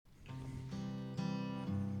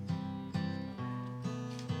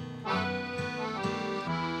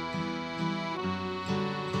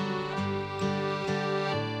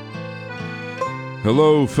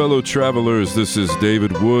Hello, fellow travelers. This is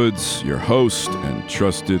David Woods, your host and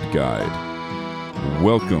trusted guide.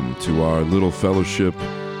 Welcome to our little fellowship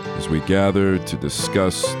as we gather to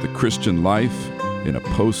discuss the Christian life in a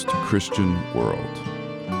post-Christian world.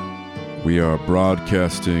 We are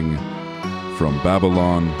broadcasting from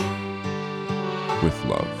Babylon with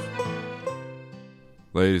love.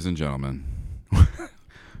 Ladies and gentlemen,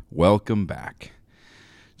 welcome back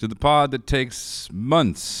to the pod that takes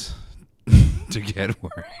months to get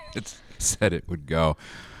where it said it would go.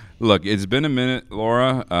 Look, it's been a minute,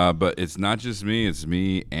 Laura, but it's not just me, it's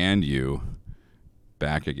me and you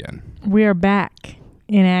back again. We are back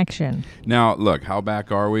in action. Now, look, how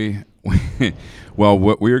back are we? Well,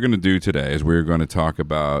 what we are going to do today is we're going to talk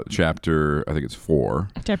about chapter 4.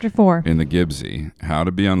 Chapter 4. In the Gibbsy, How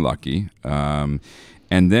to Be Unlucky. And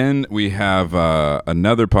then we have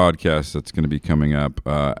another podcast that's going to be coming up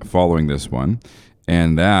following this one.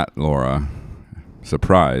 And that, Laura,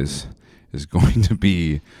 surprise, is going to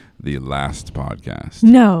be the last podcast.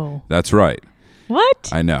 No. That's right. What?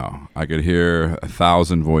 I know. I could hear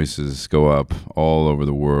 1,000 voices go up all over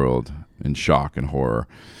the world in shock and horror.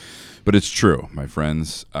 But it's true, my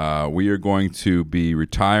friends. We are going to be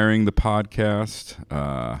retiring the podcast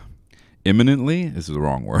imminently. This is the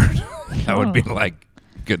wrong word. That would be like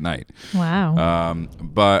good night. Wow.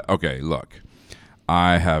 But, okay, look.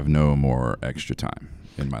 I have no more extra time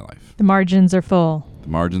in my life. The margins are full. The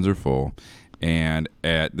margins are full. And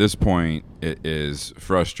at this point, it is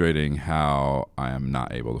frustrating how I am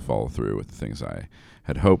not able to follow through with the things I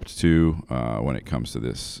had hoped to when it comes to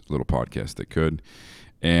this little podcast that could.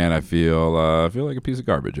 And I feel like a piece of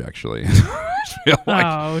garbage, actually.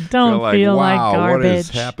 Don't feel like garbage. What is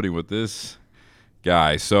happening with this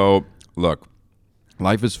guy? So, look,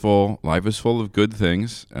 life is full. Life is full of good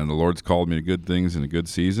things, and the Lord's called me to good things in a good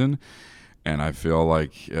season. And I feel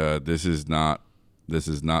like this is not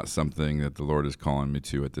something that the Lord is calling me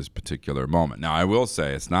to at this particular moment. Now, I will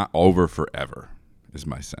say it's not over forever, is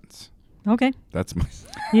my sense. Okay. That's my.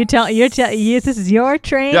 This is your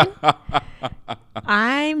train.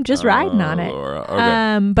 I'm just riding on it. Laura.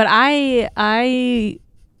 Okay. But I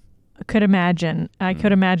could imagine. I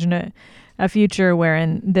could imagine a future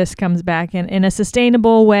wherein this comes back in a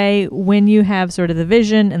sustainable way when you have sort of the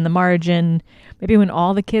vision and the margin. Maybe when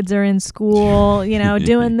all the kids are in school,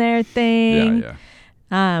 doing their thing.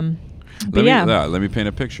 Yeah. Let me paint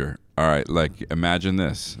a picture. All right, like imagine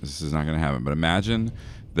this. This is not going to happen, but imagine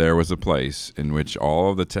there was a place in which all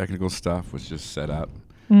of the technical stuff was just set up.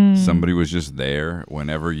 Somebody was just there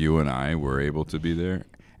whenever you and I were able to be there,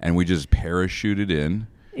 and we just parachuted in.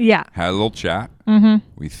 Yeah. Had a little chat. Mm-hmm.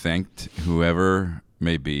 We thanked whoever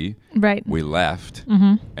may be. Right. We left,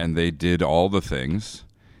 and they did all the things.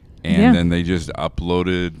 And then they just did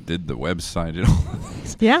the website and all the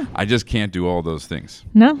things. Yeah. I just can't do all those things.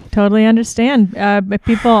 No, totally understand. But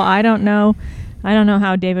people, I don't know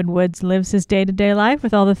how David Woods lives his day-to-day life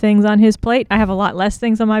with all the things on his plate. I have a lot less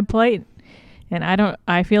things on my plate, and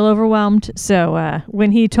I feel overwhelmed. So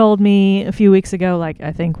when he told me a few weeks ago,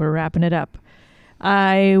 I think we're wrapping it up,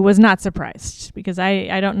 I was not surprised because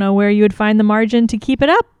I don't know where you would find the margin to keep it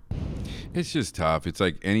up. It's just tough. It's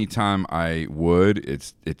like anytime I would,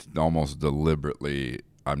 it's almost deliberately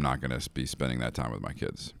I'm not going to be spending that time with my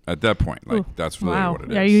kids. At that point, that's really what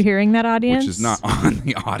it is. Are you hearing that, audience? Which is not on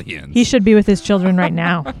the audience. He should be with his children right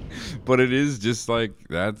now. But it is just like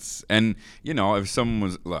that's, and if someone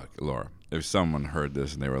was, look, Laura, if someone heard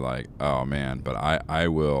this and they were like, oh man, but I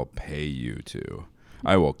will pay you to,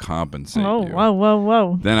 I will compensate you.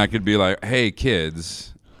 Whoa. Then I could be like, hey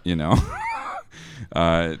kids,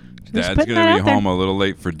 Dad's going to be home a little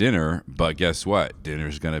late for dinner, but guess what?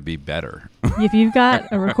 Dinner's going to be better. If you've got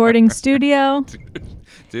a recording studio,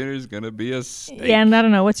 dinner's going to be a steak. Yeah, and I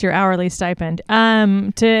don't know, what's your hourly stipend?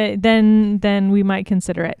 Then we might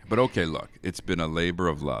consider it. But okay, look, it's been a labor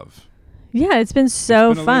of love. Yeah, it's been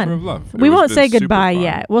so fun. Labor of love. We won't say goodbye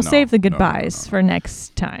yet. We'll save the goodbyes for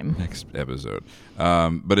next time. Next episode.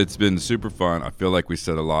 But it's been super fun. I feel like we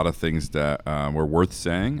said a lot of things that were worth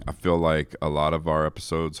saying. I feel like a lot of our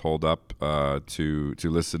episodes hold up to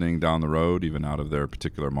listening down the road, even out of their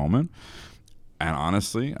particular moment. And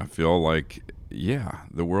honestly, I feel like,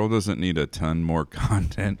 the world doesn't need a ton more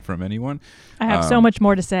content from anyone. I have so much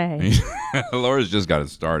more to say. Laura's just got it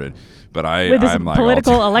started. But with this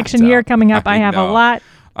political election year coming up, I have a lot.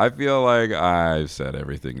 I feel like I've said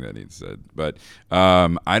everything that he'd said. But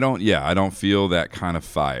I don't feel that kind of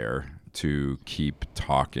fire to keep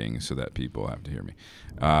talking so that people have to hear me.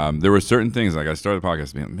 There were certain things, like I started the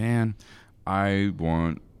podcast being, man, I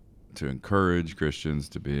want to encourage Christians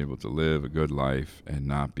to be able to live a good life and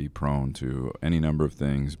not be prone to any number of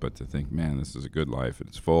things, but to think, man, this is a good life and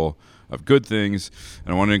it's full of good things.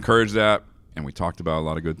 And I want to encourage that. And we talked about a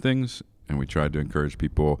lot of good things, and we tried to encourage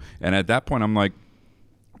people. And at that point, I'm like,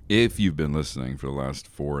 if you've been listening for the last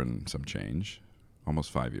 4 and some change,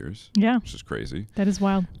 almost 5 years, which is crazy. That is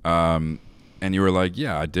wild. And you were like,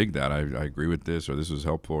 yeah, I dig that. I agree with this, or this was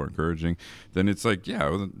helpful or encouraging. Then it's like,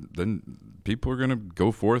 yeah, then people are going to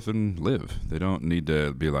go forth and live. They don't need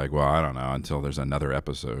to be like, well, I don't know, until there's another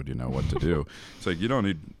episode, what to do. It's like, you don't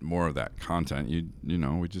need more of that content.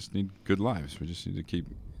 We just need good lives. We just need to keep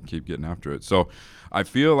getting after it. So I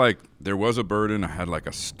feel like there was a burden. I had like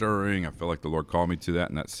a stirring. I felt like the Lord called me to that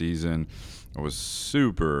in that season. I was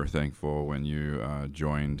super thankful when you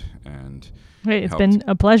joined and it's been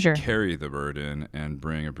a pleasure. Carry the burden and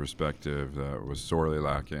bring a perspective that was sorely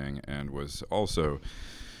lacking and was also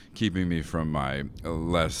keeping me from my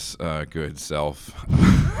less good self,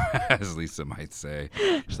 as Lisa might say.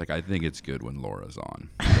 She's like, I think it's good when Laura's on.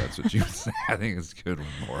 That's what you would say. I think it's good when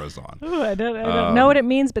Laura's on. Ooh, I don't know what it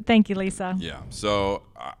means, but thank you, Lisa. Yeah. So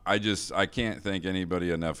I can't thank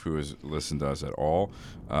anybody enough who has listened to us at all.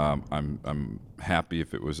 I'm happy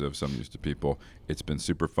if it was of some use to people. It's been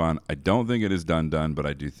super fun. I don't think it is done, but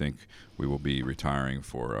I do think we will be retiring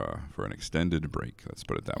for an extended break. Let's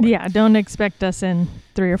put it that way. Yeah, don't expect us in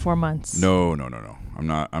 3 or 4 months. No. I'm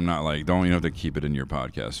not like, don't you have to keep it in your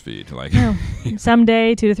podcast feed. Like no.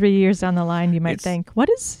 Someday, 2 to 3 years down the line, you might think, what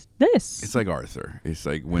is this? It's like Arthur. It's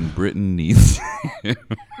like when Britain needs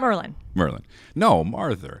Merlin. No,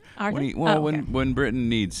 Arthur. Arthur? When Britain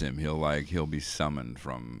needs him, he'll be summoned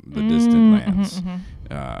from the distant lands.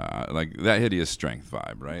 Like that hideous strength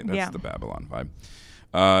vibe, right? That's the Babylon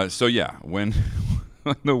vibe. So yeah, when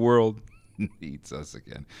the world needs us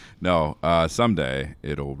again. No, someday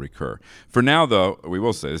it'll recur. For now, though, we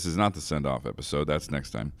will say this is not the send-off episode. That's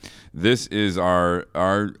next time. This is our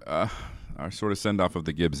sort of send-off of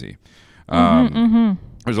the Gibbsy.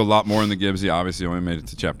 There's a lot more in the Gibbsy. Obviously, only made it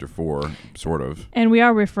to chapter 4, sort of. And we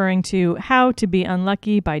are referring to How to Be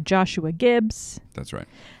Unlucky by Joshua Gibbs. That's right.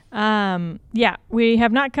 We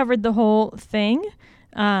have not covered the whole thing,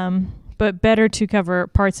 but better to cover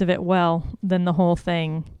parts of it well than the whole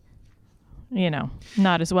thing,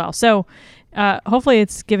 not as well. So hopefully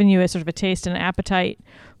it's given you a sort of a taste and an appetite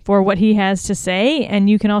for what he has to say. And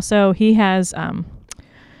you can also, he has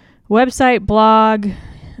website, blog.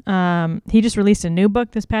 He just released a new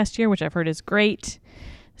book this past year, which I've heard is great.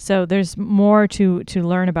 So there's more to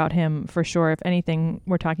learn about him for sure. If anything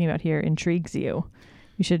we're talking about here intrigues you,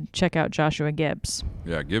 you should check out Joshua Gibbs.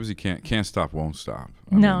 Yeah, Gibbsy can't stop, won't stop.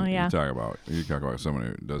 You talk about someone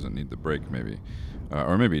who doesn't need the break, maybe,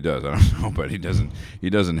 or maybe he does. I don't know, but he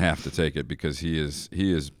doesn't have to take it because he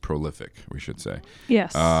is prolific, we should say.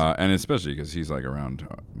 Yes. And especially because he's like around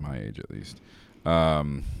my age at least.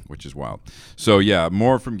 Which is wild. So yeah,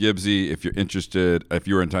 more from Gibbsy. If you're interested, if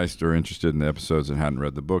you were enticed or interested in the episodes and hadn't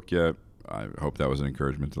read the book yet, I hope that was an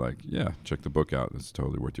encouragement to check the book out. It's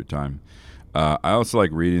totally worth your time. I also like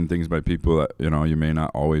reading things by people that you may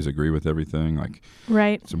not always agree with everything.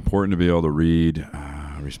 Right. It's important to be able to read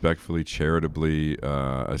respectfully, charitably,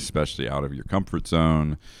 especially out of your comfort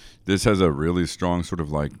zone. This has a really strong sort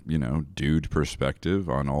of dude perspective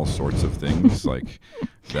on all sorts of things.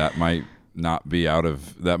 That might not be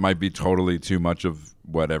that might be totally too much of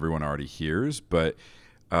what everyone already hears, but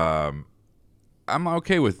I'm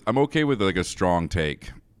okay with like a strong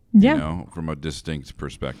take, from a distinct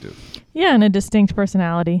perspective. Yeah, and a distinct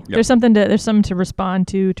personality. Yep. There's something to respond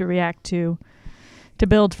to react to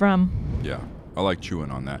build from. Yeah, I like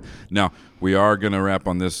chewing on that. Now, we are going to wrap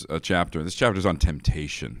on this chapter. This chapter is on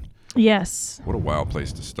temptation. Yes. What a wild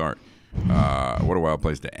place to start. What a wild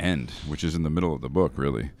place to end, which is in the middle of the book,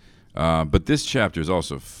 really. But this chapter is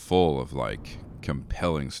also full of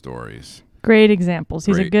compelling stories. Great examples.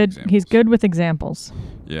 He's good with examples.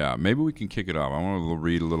 Yeah, maybe we can kick it off. I want to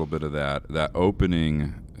read a little bit of that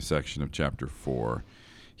opening section of chapter 4.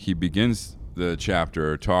 He begins the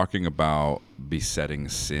chapter talking about besetting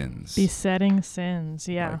sins. Besetting sins,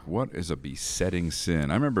 yeah. What is a besetting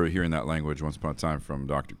sin? I remember hearing that language once upon a time from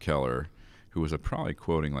Dr. Keller, who was probably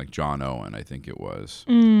quoting John Owen, I think it was,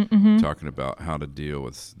 talking about how to deal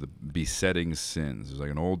with the besetting sins. It's like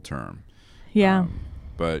an old term. Yeah.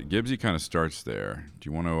 But Gibbsy kind of starts there. Do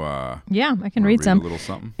you want to? Yeah, I can read some. A little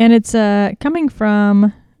something. And it's coming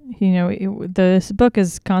from, this book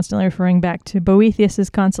is constantly referring back to Boethius's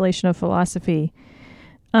Consolation of Philosophy,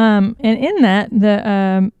 and in that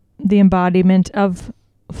the embodiment of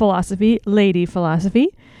philosophy, Lady Philosophy,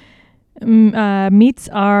 meets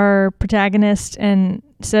our protagonist and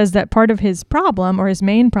says that part of his problem, or his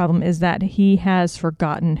main problem, is that he has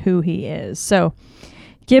forgotten who he is. So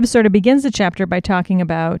Gibbs sort of begins the chapter by talking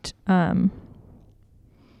about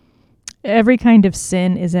every kind of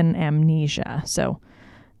sin is an amnesia. So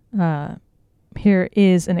here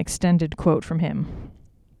is an extended quote from him.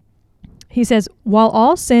 He says, "While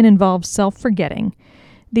all sin involves self-forgetting,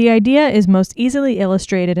 the idea is most easily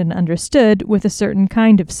illustrated and understood with a certain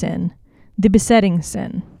kind of sin, the besetting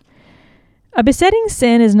sin. A besetting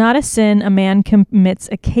sin is not a sin a man commits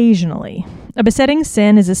occasionally. A besetting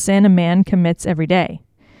sin is a sin a man commits every day.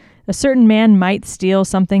 A certain man might steal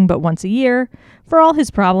something but once a year. For all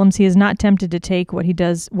his problems, he is not tempted to take what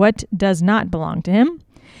does not belong to him.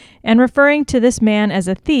 And referring to this man as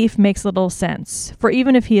a thief makes little sense, for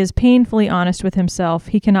even if he is painfully honest with himself,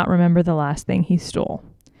 he cannot remember the last thing he stole.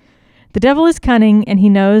 The devil is cunning, and he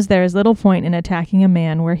knows there is little point in attacking a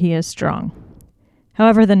man where he is strong.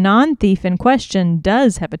 However, the non-thief in question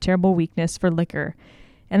does have a terrible weakness for liquor,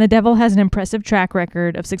 and the devil has an impressive track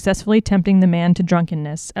record of successfully tempting the man to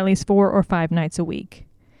drunkenness at least 4 or 5 nights a week.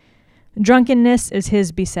 Drunkenness is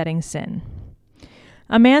his besetting sin.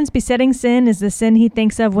 A man's besetting sin is the sin he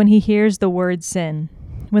thinks of when he hears the word sin.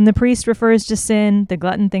 When the priest refers to sin, the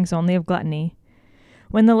glutton thinks only of gluttony.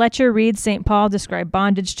 When the lecher reads St. Paul describe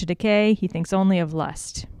bondage to decay, he thinks only of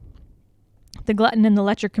lust. The glutton and the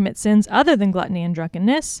lecher commit sins other than gluttony and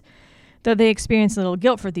drunkenness, though they experience little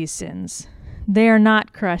guilt for these sins. They are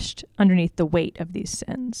not crushed underneath the weight of these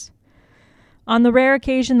sins. On the rare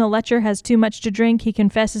occasion the lecher has too much to drink, he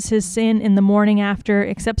confesses his sin in the morning after,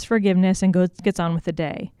 accepts forgiveness, and gets on with the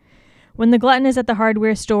day. When the glutton is at the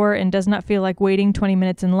hardware store and does not feel like waiting 20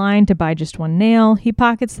 minutes in line to buy just one nail, he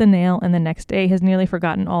pockets the nail and the next day has nearly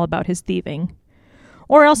forgotten all about his thieving.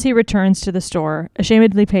 Or else he returns to the store,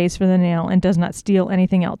 ashamedly pays for the nail, and does not steal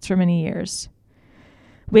anything else for many years.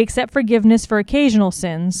 We accept forgiveness for occasional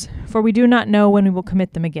sins, for we do not know when we will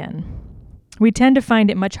commit them again. We tend to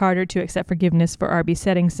find it much harder to accept forgiveness for our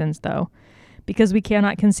besetting sins, though, because we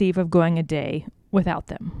cannot conceive of going a day without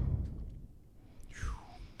them.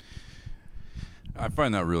 I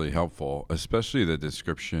find that really helpful, especially the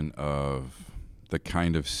description of the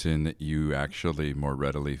kind of sin that you actually more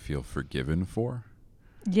readily feel forgiven for.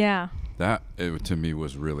 Yeah. That, to me,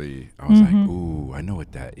 was really, I was like, ooh, I know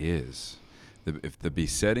what that is. If the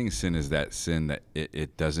besetting sin is that sin that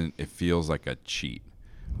it feels like a cheat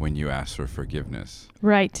when you ask for forgiveness.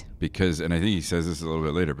 Right. Because, and I think he says this a little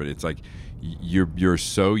bit later, but it's like you're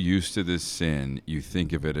so used to this sin, you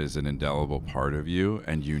think of it as an indelible part of you,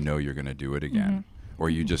 and you know you're going to do it again. Or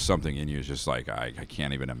you just, something in you is just like, I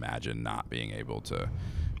can't even imagine not being able to,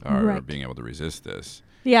 or being able to resist this.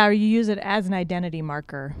 Yeah, or you use it as an identity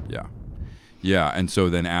marker. Yeah. Yeah, and so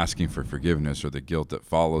then asking for forgiveness or the guilt that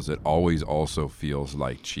follows it always also feels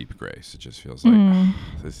like cheap grace. It just feels like,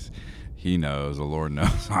 this. He knows, the Lord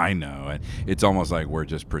knows, I know. And it's almost like we're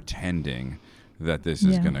just pretending that this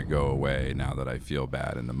is going to go away now that I feel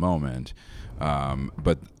bad in the moment.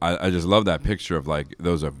 But I just love that picture of like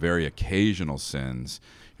those are very occasional sins.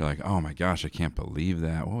 You're like, oh my gosh, I can't believe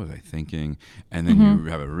that. What was I thinking? And then you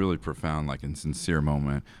have a really profound, like, and sincere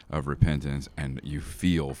moment of repentance, and you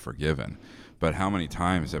feel forgiven. But how many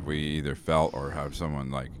times have we either felt or have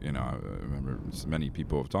someone like, I remember many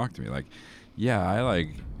people have talked to me like, yeah, I like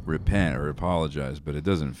repent or apologize, but it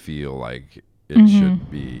doesn't feel like it should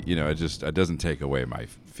be, it doesn't take away my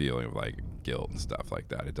feeling of like guilt and stuff like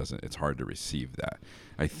that. It's hard to receive that.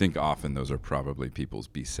 I think often those are probably people's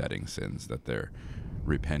besetting sins that they're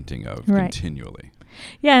repenting of continually.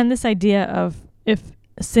 Yeah, and this idea of if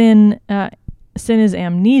sin is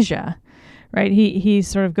amnesia, right? He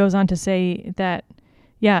sort of goes on to say that,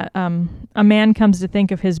 a man comes to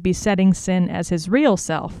think of his besetting sin as his real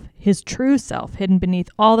self, his true self, hidden beneath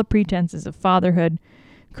all the pretenses of fatherhood,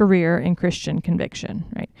 career, and Christian conviction,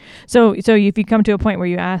 right? So if you come to a point where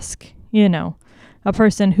you ask, a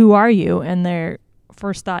person, who are you? And their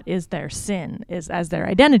first thought is their sin, is as their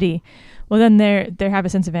identity, well, then they have a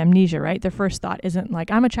sense of amnesia, right? Their first thought isn't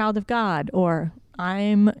like, I'm a child of God, or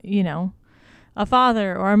I'm, a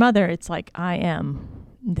father or a mother. It's like, I am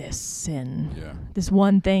this sin. Yeah. This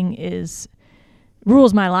one thing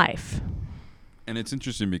rules my life. And it's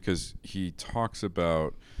interesting because he talks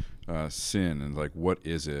about sin and like, what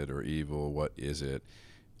is it, or evil, what is it?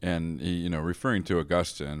 And he, referring to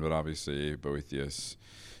Augustine, but obviously Boethius,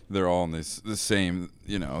 they're all in the same,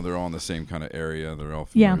 they're all in the same kind of area. They're all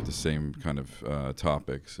familiar with the same kind of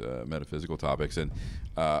topics, metaphysical topics. And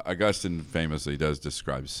Augustine famously does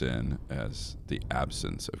describe sin as the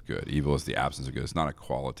absence of good. Evil is the absence of good. It's not a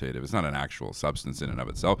qualitative. It's not an actual substance in and of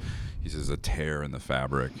itself. He says a tear in the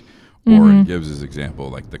fabric, Or in Gibbs's example,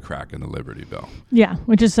 like the crack in the Liberty Bell. Yeah,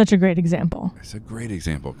 which is such a great example. It's a great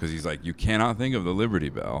example because he's like, you cannot think of the Liberty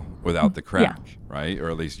Bell without the crack, right? Or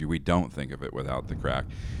at least we don't think of it without the crack.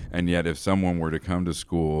 And yet if someone were to come to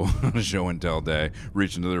school on a show and tell day,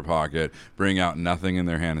 reach into their pocket, bring out nothing in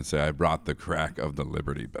their hand and say, I brought the crack of the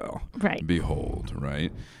Liberty Bell. Right. Behold,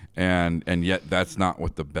 right? And yet that's not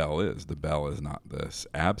what the bell is. The bell is not this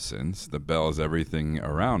absence. The bell is everything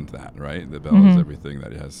around that, right? The bell is everything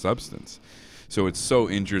that has substance. So it's so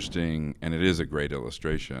interesting, and it is a great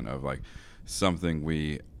illustration of like something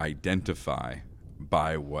we identify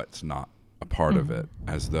by what's not a part of it,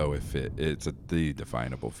 as though if it's the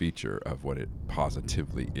definable feature of what it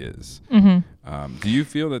positively is. Do you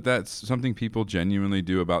feel that that's something people genuinely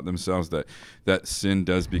do about themselves, that sin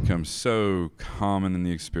does become so common in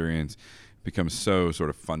the experience, becomes so sort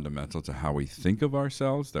of fundamental to how we think of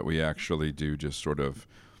ourselves, that we actually do just sort of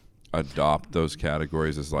adopt those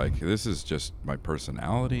categories as like, this is just my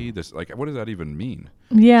personality? This, like, what does that even mean?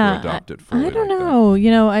 Yeah, to adopt it fully I don't like know.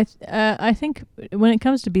 You know, I think when it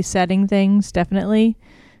comes to besetting things, definitely,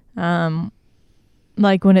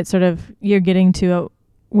 like when it's sort of you're getting to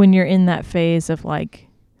when you're in that phase of like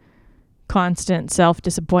constant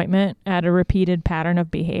self-disappointment at a repeated pattern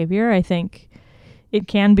of behavior, I think it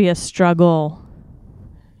can be a struggle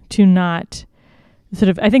to not sort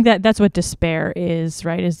of. I think that's what despair is,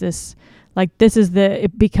 right? Is this like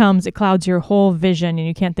it clouds your whole vision and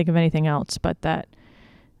you can't think of anything else but that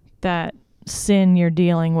sin you're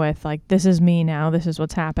dealing with, like, this is me now, this is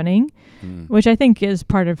what's happening, which I think is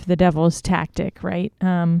part of the devil's tactic, right?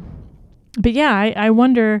 But yeah, I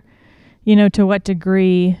wonder, to what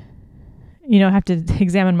degree, I have to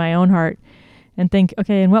examine my own heart and think,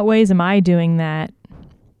 okay, in what ways am I doing that?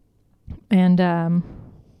 And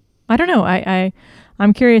I don't know,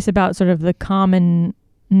 I'm curious about sort of the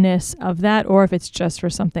commonness of that, or if it's just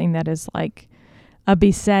for something that is like a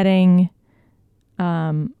besetting,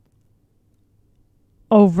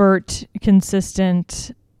 overt,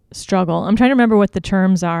 consistent struggle. I'm trying to remember what the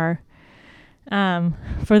terms are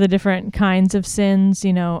for the different kinds of sins,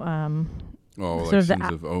 like sins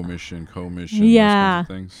of omission, commission, yeah, those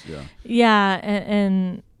kinds of things. Yeah,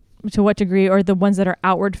 and to what degree, or the ones that are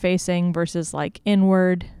outward facing versus like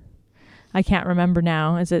inward. I can't remember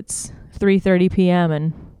now, as it's 3:30 p.m.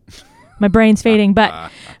 and my brain's fading,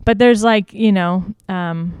 but there's like, just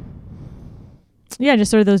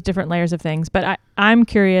sort of those different layers of things. But I'm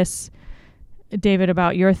curious, David,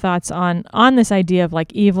 about your thoughts on this idea of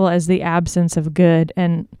like evil as the absence of good,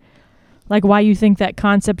 and like why you think that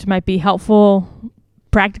concept might be helpful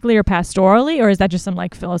practically or pastorally, or is that just some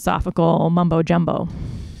like philosophical mumbo jumbo?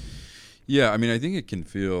 Yeah, I mean, I think it can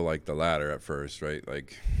feel like the latter at first, right?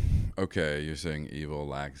 Like, okay, you're saying evil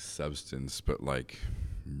lacks substance, but like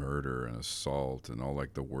murder and assault and all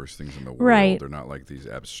like the worst things in the world, right, they're not like these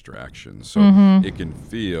abstractions. So it can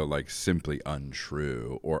feel like simply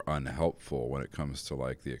untrue or unhelpful when it comes to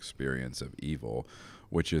like the experience of evil,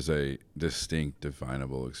 which is a distinct,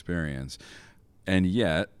 definable experience. And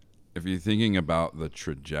yet, if you're thinking about the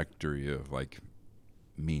trajectory of like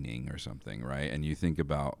meaning or something, right? And you think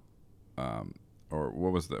about or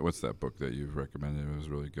what's that book that you've recommended? It was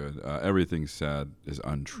really good. Everything Said is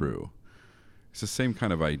Untrue. It's the same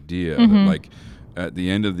kind of idea that like at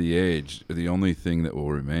the end of the age, the only thing that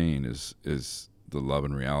will remain is the love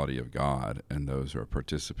and reality of God and those who are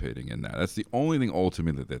participating in that. That's the only thing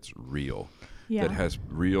ultimately that's real, that has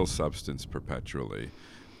real substance perpetually.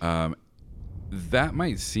 That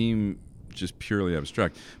might seem just purely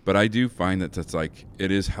abstract, but I do find that that's like,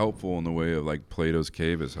 it is helpful in the way of like Plato's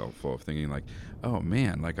cave is helpful, of thinking like, oh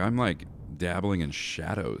man, like I'm like dabbling in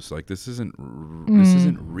shadows, like this isn't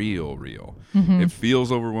real. It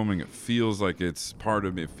feels overwhelming, it feels like it's part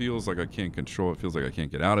of me, it feels like I can't control it, feels like I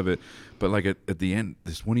can't get out of it, but like at the end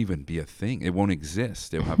this won't even be a thing, it won't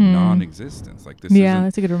exist, it'll have non-existence, like this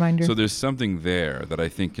that's a good reminder. So there's something there that I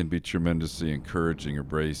think can be tremendously encouraging or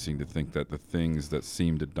bracing, to think that the things that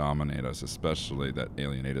seem to dominate us, especially that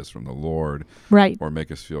alienate us from the Lord, right, or make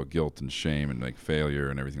us feel guilt and shame and like failure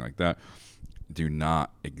and everything like that, do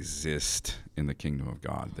not exist in the kingdom of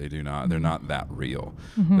God. They do not. They're not that real.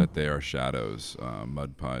 That they are shadows,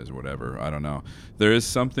 mud pies, or whatever. I don't know. There is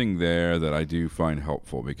something there that I do find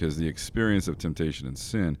helpful, because the experience of temptation and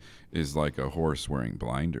sin is like a horse wearing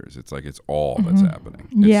blinders. It's like it's all that's happening.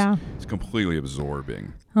 It's completely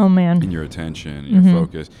absorbing. Oh man. In your attention, in your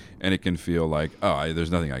focus, and it can feel like, there's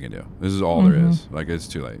nothing I can do. This is all there is. Like it's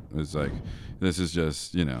too late. It's like, this is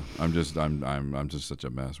just, I'm just such a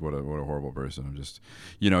mess. What a horrible person. I'm just,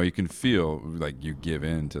 you can feel like you give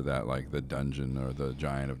in to that, like the dungeon or the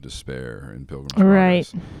giant of despair in Pilgrim's Right.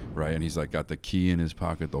 Progress, right? And he's like got the key in his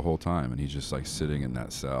pocket the whole time, and he's just like sitting in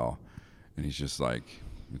that cell, and he's just like,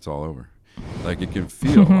 it's all over. Like it can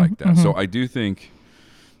feel like that. So I do think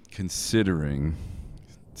considering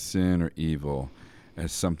sin or evil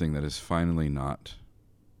as something that is finally not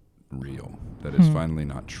real, that is finally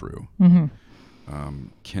not true,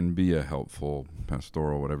 can be a helpful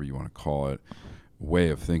pastoral, whatever you want to call it, way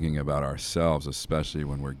of thinking about ourselves, especially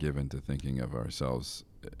when we're given to thinking of ourselves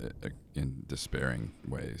in despairing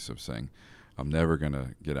ways of saying, I'm never going to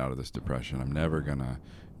get out of this depression. I'm never going to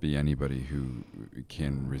be anybody who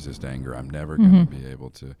can resist anger. I'm never going to be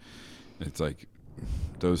able to. It's like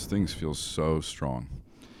those things feel so strong.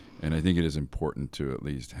 And I think it is important to at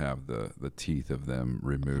least have the teeth of them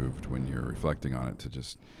removed when you're reflecting on it, to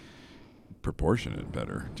just proportion it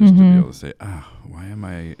better, just to be able to say, why am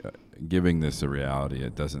I giving this a reality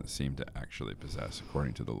it doesn't seem to actually possess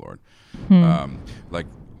according to the Lord? Like,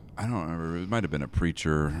 I don't remember, it might have been a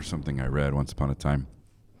preacher or something I read once upon a time,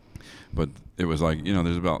 but it was like,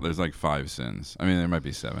 there's like 5 sins. I mean, there might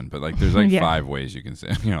be 7, but like there's like 5 ways you can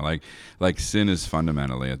sin. Like sin is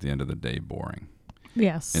fundamentally at the end of the day boring.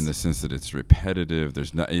 Yes. In the sense that it's repetitive.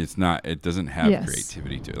 It doesn't have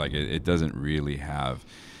creativity to it. Like it doesn't really have.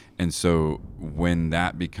 And so when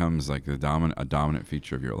that becomes like a dominant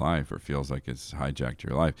feature of your life, or feels like it's hijacked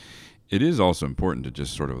your life, it is also important to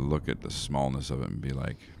just sort of look at the smallness of it and be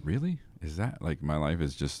like, really? Is that like my life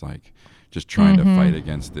is just trying to fight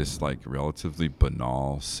against this like relatively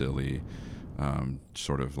banal, silly,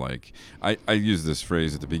 sort of like, I use this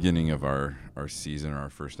phrase at the beginning of our season or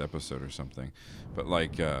our first episode or something, but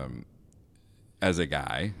like, as a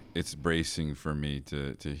guy, it's bracing for me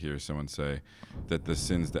to hear someone say that the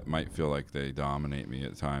sins that might feel like they dominate me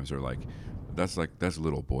at times are like, that's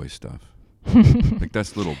little boy stuff. Like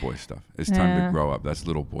that's little boy stuff. It's time to grow up. That's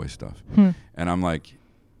little boy stuff. And I'm like,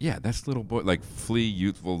 yeah, that's little boy, like flee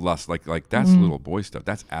youthful lust. Like that's little boy stuff.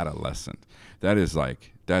 That's adolescent. That's like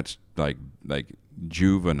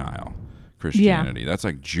juvenile Christianity. That's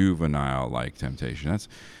like juvenile like temptation. That's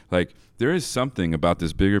like, there is something about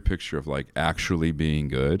this bigger picture of like actually being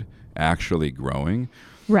good, actually growing.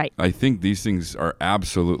 Right. I think these things are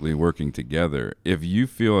absolutely working together. If you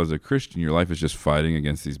feel as a Christian your life is just fighting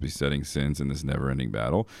against these besetting sins in this never-ending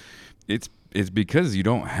battle, it's because you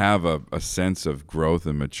don't have a sense of growth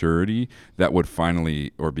and maturity that would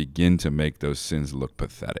finally or begin to make those sins look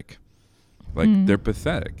pathetic. Like they're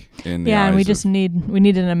pathetic in the eyes and we of, just need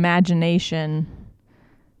an imagination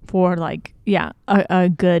for like a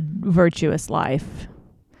good virtuous life,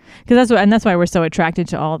 because that's why we're so attracted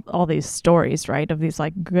to all these stories, right, of these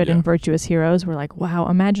like good and virtuous heroes. We're like, wow,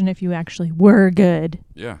 imagine if you actually were good.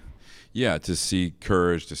 Yeah, to see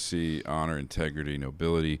courage, to see honor, integrity,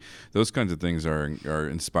 nobility. Those kinds of things are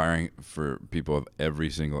inspiring for people of every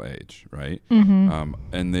single age, right?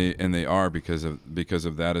 And they are because of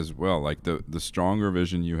that as well. Like the stronger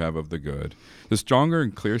vision you have of the good, the stronger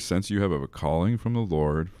and clear sense you have of a calling from the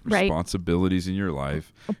Lord, responsibilities in your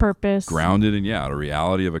life, a purpose, grounded in a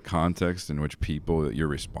reality of a context in which you're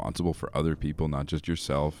responsible for other people, not just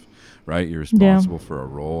yourself. Right? You're responsible for a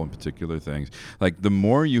role in particular things. Like the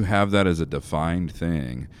more you have that as a defined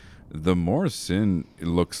thing, the more sin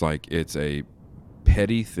looks like it's a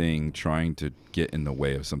petty thing trying to get in the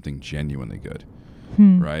way of something genuinely good.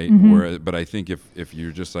 Right? But I think if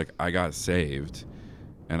you're just like, I got saved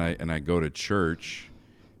and I go to church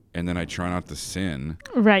and then I try not to sin.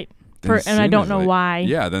 Right. And I don't know why.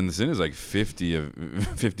 Yeah, then the sin is like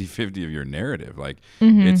 50-50 of your narrative. Like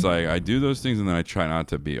it's like I do those things and then I try not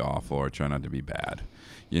to be awful or try not to be bad.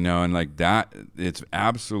 And like that, it's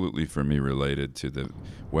absolutely for me related to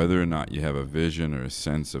whether or not you have a vision or a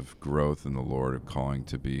sense of growth in the Lord, of calling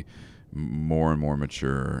to be more and more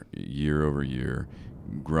mature year over year,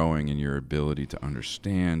 growing in your ability to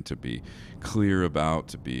understand, to be clear about,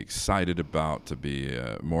 to be excited about, to be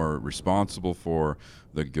more responsible for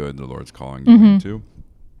the good the Lord's calling you into.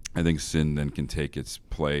 I think sin then can take its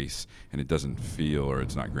place, and it doesn't feel, or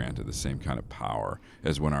it's not granted the same kind of power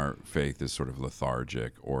as when our faith is sort of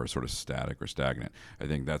lethargic or sort of static or stagnant. I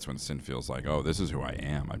think that's when sin feels like, oh, this is who I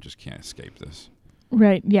am. I just can't escape this.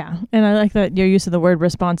 Right. Yeah. And I like that your use of the word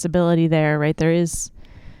responsibility there, right? There is,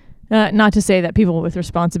 not to say that people with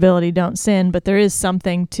responsibility don't sin, but there is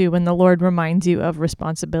something to when the Lord reminds you of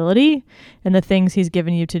responsibility and the things he's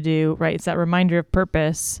given you to do, right? It's that reminder of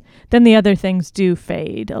purpose. Then the other things do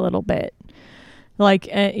fade a little bit. Like,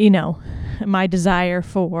 my desire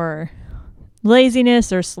for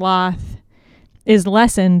laziness or sloth is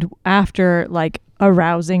lessened after like a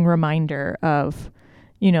rousing reminder of,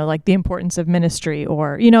 like the importance of ministry,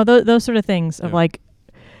 or, those sort of things of Yeah. like,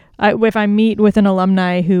 if I meet with an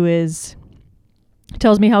alumni who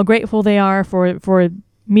tells me how grateful they are for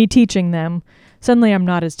me teaching them, suddenly I'm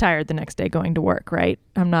not as tired the next day going to work, right?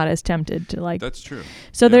 I'm not as tempted to like. That's true.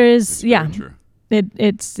 So there is, very true.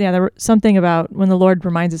 There was something about when the Lord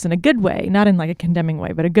reminds us in a good way, not in like a condemning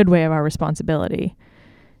way, but a good way of our responsibility.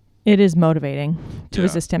 It is motivating to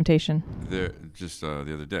resist temptation. Just the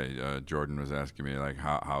other day, Jordan was asking me like,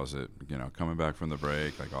 how's it, coming back from the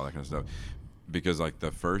break, like all that kind of stuff. Because like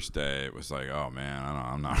the first day it was like, oh man,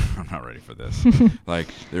 I'm not ready for this. Like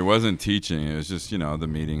there wasn't teaching, it was just the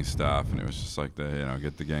meeting stuff, and it was just like the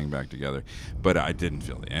get the gang back together. But I didn't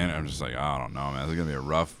feel the end. I'm just like, I don't know, man, it's gonna be a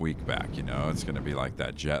rough week back. It's gonna be like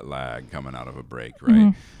that jet lag coming out of a break, right?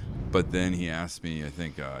 Mm-hmm. But then he asked me, I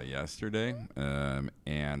think yesterday,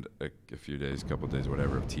 and a couple days,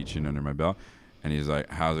 whatever, of teaching under my belt. And he's like,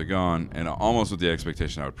 how's it going? And almost with the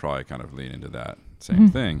expectation I would probably kind of lean into that same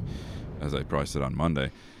thing, as I probably said on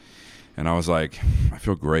Monday. And I was like, I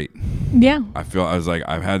feel great. Yeah. I was like,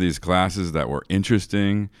 I've had these classes that were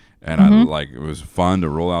interesting, and it was fun to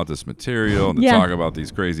roll out this material and to talk about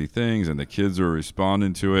these crazy things, and the kids were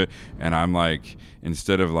responding to it. And I'm like,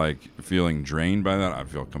 instead of like feeling drained by that, I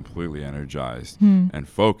feel completely energized and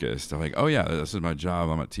focused. I'm like, oh yeah, this is my job.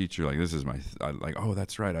 I'm a teacher. Like this is oh,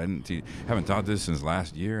 that's right. I haven't taught this since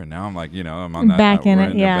last year. And now I'm like, I'm on that. Back in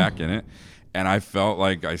it. Back in it. And I felt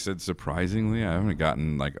like I said, surprisingly, I haven't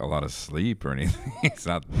gotten like a lot of sleep or anything. It's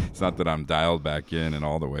not that I'm dialed back in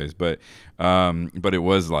all the ways, but it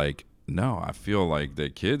was like, no, I feel like the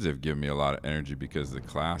kids have given me a lot of energy because the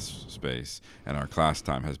class space and our class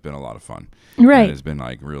time has been a lot of fun. Right. And it's been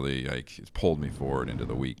like really like it's pulled me forward into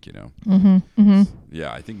the week,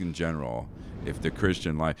 Yeah, I think in general, if the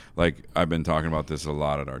Christian life, like I've been talking about this a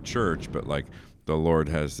lot at our church, but like the Lord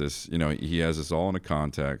has this, he has us all in a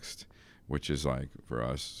context, which is like for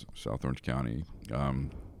us, South Orange County,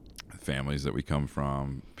 families that we come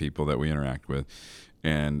from, people that we interact with.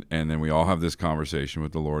 And then we all have this conversation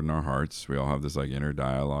with the Lord in our hearts. We all have this like inner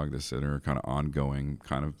dialogue, this inner kind of ongoing,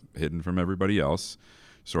 kind of hidden from everybody else,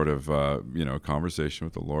 sort of, conversation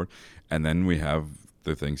with the Lord. And then we have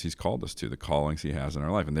the things he's called us to, the callings he has in our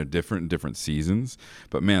life. And they're different in different seasons.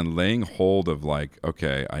 But man, laying hold of like,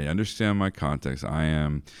 okay, I understand my context. I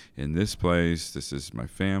am in this place. This is my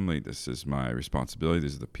family. This is my responsibility.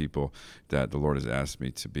 These are the people that the Lord has asked me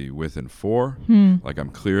to be with and for. Like I'm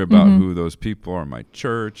clear about who those people are, my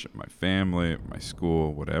church, my family, my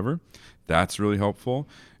school, whatever. That's really helpful.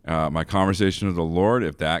 My conversation with the Lord,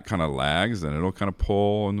 if that kind of lags, then it'll kind of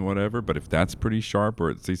pull and whatever. But if that's pretty sharp, or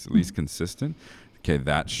at least consistent, okay,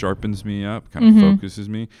 that sharpens me up, kind of focuses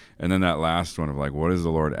me. And then that last one of like, what does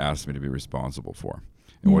the Lord ask me to be responsible for?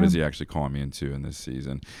 And what is he actually calling me into in this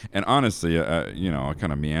season? And honestly, I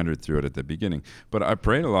kind of meandered through it at the beginning. But I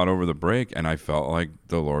prayed a lot over the break, and I felt like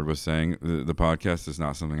the Lord was saying, the podcast is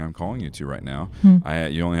not something I'm calling you to right now.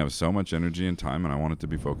 You only have so much energy and time, and I want it to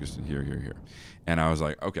be focused here, here, here. And I was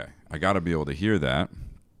like, okay, I got to be able to hear that.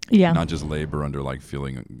 Yeah. Not just labor under like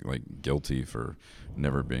feeling like guilty for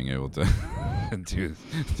never being able to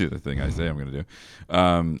do the thing I say I'm going to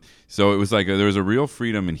do. So it was like there was a real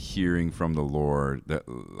freedom in hearing from the Lord that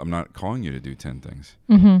I'm not calling you to do 10 things.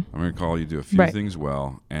 I'm going to call you to do a few things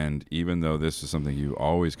well. And even though this is something you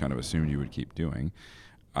always kind of assumed you would keep doing,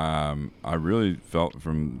 I really felt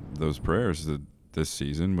from those prayers that this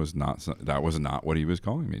season was not what he was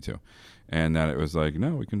calling me to. And that it was like,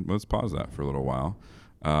 no, let's pause that for a little while.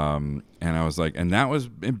 And I was like, and that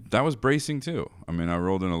was bracing too. I mean, I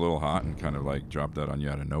rolled in a little hot and kind of like dropped that on you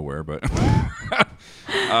out of nowhere, but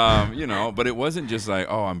but it wasn't just like,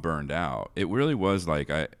 oh, I'm burned out. It really was like,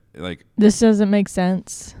 this doesn't make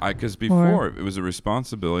sense. Because before it was a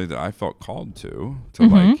responsibility that I felt called to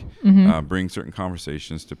bring certain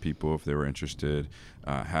conversations to people if they were interested,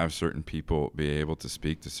 have certain people be able to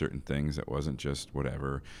speak to certain things that wasn't just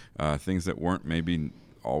whatever, things that weren't maybe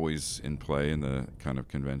always in play in the kind of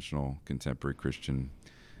conventional contemporary Christian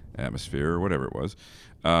atmosphere or whatever it was.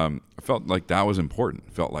 I felt like that was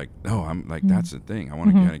important. Felt like, no, I'm like, that's the thing. I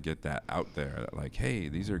want to kind of get that out there. That like, hey,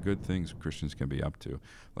 these are good things Christians can be up to.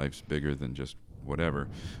 Life's bigger than just whatever.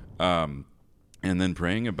 And then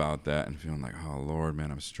praying about that and feeling like, oh Lord,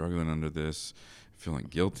 man, I'm struggling under this, feeling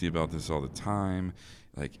guilty about this all the time.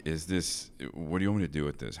 Like, what do you want me to do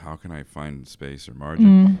with this? How can I find space or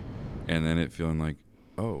margin? And then it feeling like,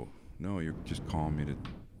 oh no, you're just calling me to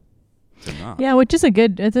not. Yeah, which is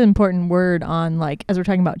it's an important word on like, as we're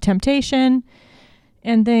talking about temptation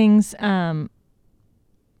and things.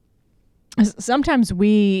 Sometimes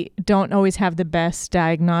we don't always have the best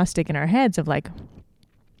diagnostic in our heads of like,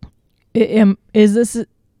 is this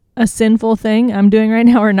a sinful thing I'm doing right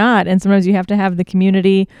now or not? And sometimes you have to have the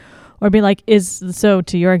community or be like, so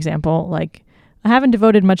to your example, like, I haven't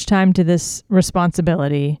devoted much time to this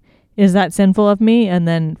responsibility. Is that sinful of me? And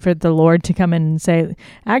then for the Lord to come in and say,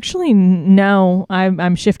 actually, no,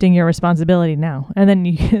 I'm shifting your responsibility now. And then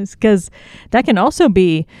because that can also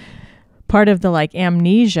be part of the like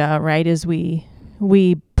amnesia, right? Is we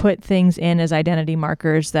put things in as identity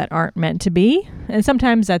markers that aren't meant to be. And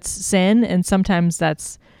sometimes that's sin. And sometimes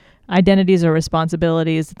that's identities or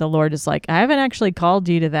responsibilities that the Lord is like, I haven't actually called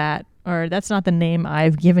you to that, or that's not the name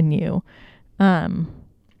I've given you.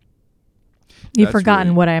 You've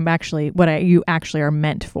forgotten really, you actually are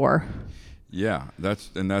meant for. Yeah,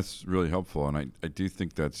 that's really helpful. And I do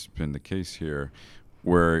think that's been the case here,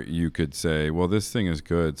 where you could say, well, this thing is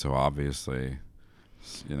good, so obviously,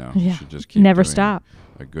 should just keep never doing stop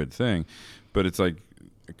a good thing. But it's like,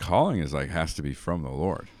 calling is like, has to be from the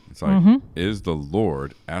Lord. It's like, is the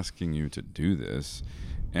Lord asking you to do this?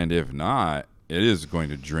 And if not, it is going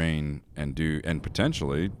to drain and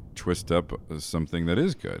potentially twist up something that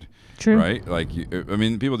is good. True. Right? Like,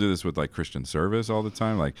 people do this with like Christian service all the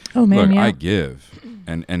time. Like, oh man, look, yeah. I give,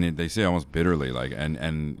 and they say almost bitterly, like, and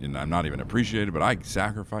I'm not even appreciated, but I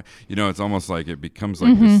sacrifice. It's almost like it becomes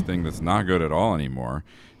like this thing that's not good at all anymore.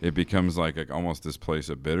 It becomes like almost this place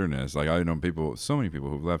of bitterness. Like, I know so many people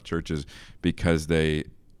who've left churches because they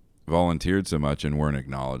volunteered so much and weren't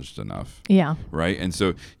acknowledged enough. Yeah. Right? And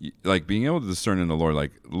so, like, being able to discern in the Lord,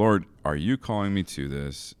 like, Lord, are you calling me to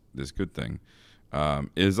this good thing?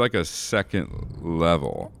 Is like a second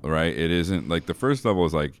level, right? It isn't like the first level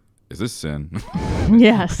is like, is this sin?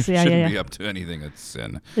 Yes. Yeah. Shouldn't be up to anything that's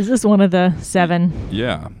sin. Is this one of the 7?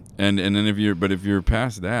 Yeah. And then if you're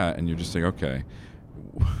past that and you're just like, okay,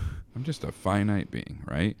 I'm just a finite being,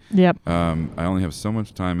 right? Yep. I only have so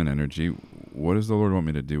much time and energy. What does the Lord want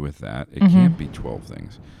me to do with that? It can't be 12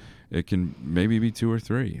 things. It can maybe be 2 or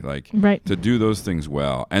 3, like, right, to do those things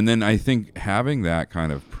well. And then I think having that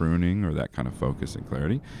kind of pruning or that kind of focus and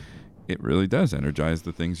clarity, it really does energize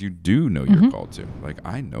the things you do know you're called to. Like,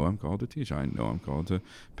 I know I'm called to teach. I know I'm called to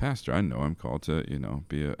pastor. I know I'm called to,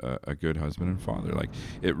 be a good husband and father. Like,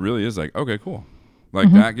 it really is like, okay, cool. Like,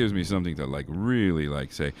 that gives me something to, like, really,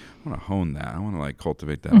 like, say, I want to hone that. I want to, like,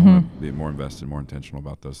 cultivate that. I want to be more invested, more intentional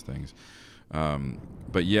about those things.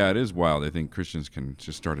 But yeah, it is wild. I think Christians can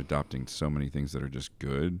just start adopting so many things that are just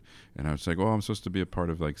good. And I was like, I'm supposed to be a part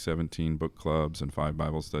of like 17 book clubs and 5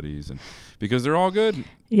 Bible studies, and because they're all good.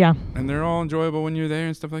 Yeah. And they're all enjoyable when you're there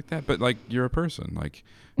and stuff like that. But like, you're a person, like.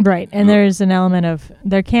 Right. And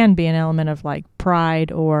there can be an element of like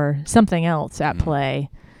pride or something else at play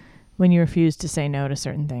when you refuse to say no to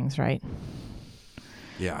certain things, right?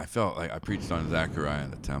 Yeah, I felt like I preached on Zechariah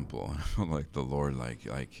in the temple. I felt like the Lord, like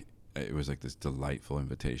it was like this delightful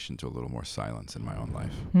invitation to a little more silence in my own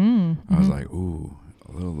life. I was like, ooh,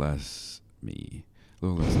 a little less me, a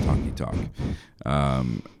little less talky talk.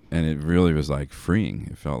 And it really was like freeing.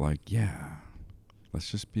 It felt like, yeah, let's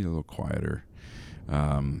just be a little quieter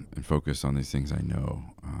and focus on these things I know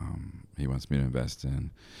he wants me to invest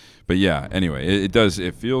in. But yeah, anyway,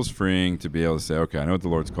 it feels freeing to be able to say, okay, I know what the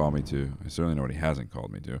Lord's called me to. I certainly know what he hasn't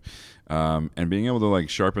called me to. And being able to like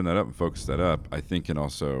sharpen that up and focus that up, I think can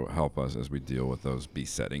also help us as we deal with those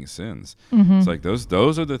besetting sins. It's like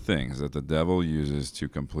those are the things that the devil uses to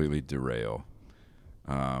completely derail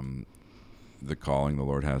the calling the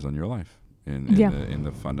Lord has on your life in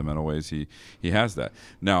the fundamental ways he has that.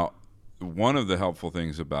 Now, one of the helpful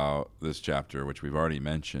things about this chapter, which we've already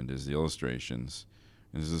mentioned, is the illustrations.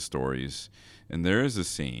 This is the stories. And there is a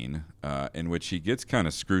scene in which he gets kind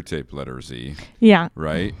of screw tape lettersy. Yeah.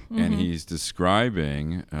 Right? And he's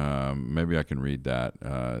describing, maybe I can read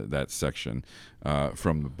that section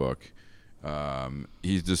from the book.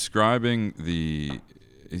 He's describing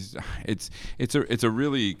it's a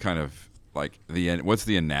really kind of like what's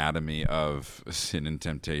the anatomy of sin and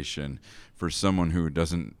temptation for someone who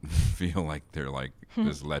doesn't feel like they're like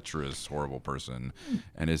this lecherous, horrible person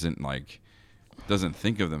and doesn't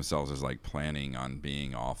think of themselves as like planning on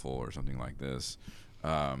being awful or something like this.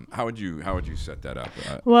 How would you set that up?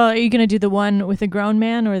 Well, are you going to do the one with the grown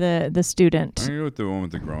man or the student? I'm going to go with the one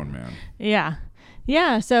with the grown man. Yeah.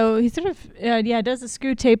 Yeah, so he sort of does the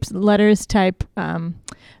screw tape letters type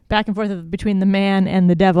back and forth between the man and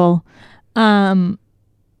the devil of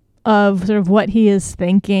sort of what he is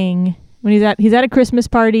thinking when he's at a Christmas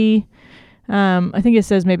party. I think it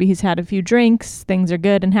says maybe he's had a few drinks, things are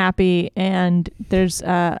good and happy, and there's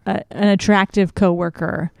an attractive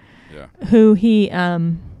coworker who he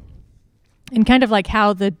and kind of like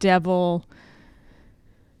how the devil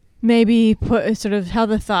maybe put sort of how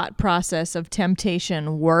the thought process of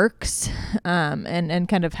temptation works, and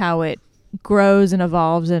kind of how it grows and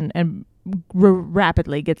evolves and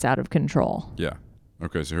rapidly gets out of control. Yeah.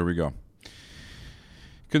 Okay, so here we go.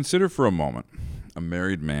 Consider for a moment a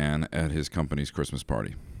married man at his company's Christmas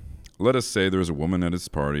party. Let us say there is a woman at his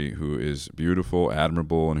party who is beautiful,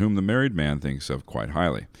 admirable, and whom the married man thinks of quite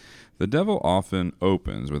highly. The devil often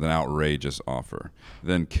opens with an outrageous offer,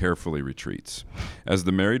 then carefully retreats. As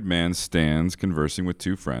the married man stands conversing with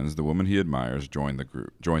two friends, the woman he admires joins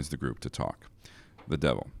the group to talk. The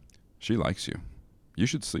devil: she likes you. You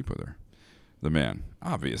should sleep with her. The man: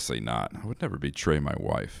 obviously not. I would never betray my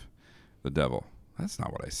wife. The devil: that's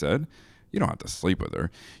not what I said. You don't have to sleep with her.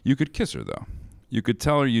 You could kiss her, though. You could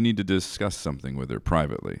tell her you need to discuss something with her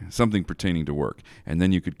privately, something pertaining to work, and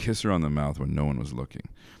then you could kiss her on the mouth when no one was looking.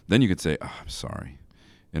 Then you could say, "Oh, I'm sorry,"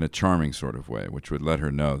 in a charming sort of way, which would let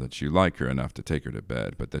her know that you like her enough to take her to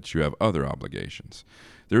bed, but that you have other obligations.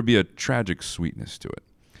 There would be a tragic sweetness to it.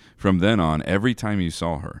 From then on, every time you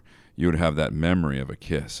saw her, you would have that memory of a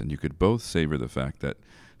kiss, and you could both savor the fact that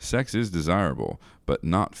sex is desirable, but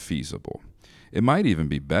not feasible. It might even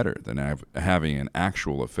be better than having an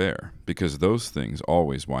actual affair, because those things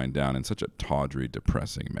always wind down in such a tawdry,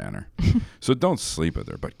 depressing manner. So don't sleep with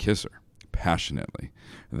her, but kiss her passionately.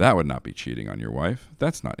 That would not be cheating on your wife.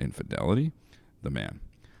 That's not infidelity. The man: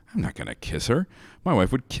 I'm not going to kiss her. My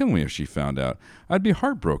wife would kill me if she found out. I'd be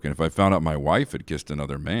heartbroken if I found out my wife had kissed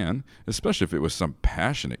another man, especially if it was some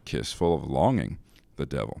passionate kiss full of longing. The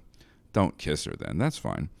devil: don't kiss her then. That's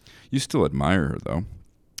fine. You still admire her, though.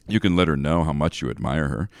 You can let her know how much you admire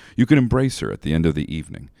her. You can embrace her at the end of the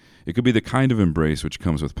evening. It could be the kind of embrace which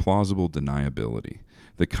comes with plausible deniability.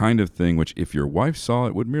 The kind of thing which, if your wife saw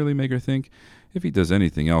it, would merely make her think, if he does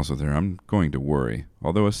anything else with her, I'm going to worry,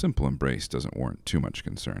 although a simple embrace doesn't warrant too much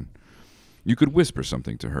concern. You could whisper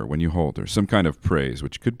something to her when you hold her, some kind of praise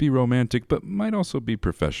which could be romantic but might also be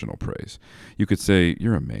professional praise. You could say,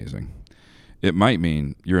 "You're amazing." It might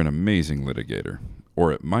mean, "You're an amazing litigator."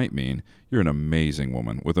 Or it might mean, "You're an amazing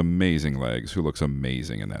woman with amazing legs who looks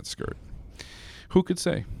amazing in that skirt." Who could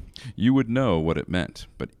say? You would know what it meant,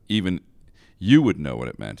 but even you would know what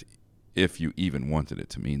it meant if you even wanted it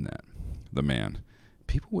to mean that. The man: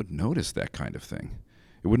 people would notice that kind of thing.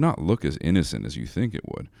 It would not look as innocent as you think it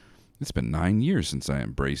would. It's been 9 years since I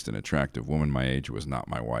embraced an attractive woman my age who was not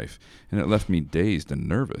my wife, and it left me dazed and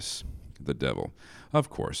nervous. The devil: Of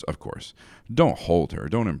course. Don't hold her.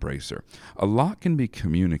 Don't embrace her. A lot can be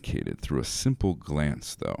communicated through a simple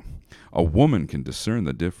glance, though. A woman can discern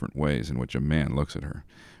the different ways in which a man looks at her.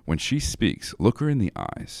 When she speaks, look her in the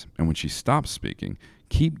eyes, and when she stops speaking,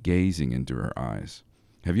 keep gazing into her eyes.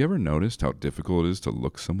 Have you ever noticed how difficult it is to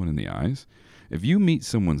look someone in the eyes? If you meet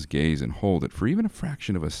someone's gaze and hold it for even a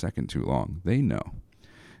fraction of a second too long, they know.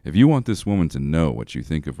 If you want this woman to know what you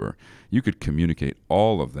think of her, you could communicate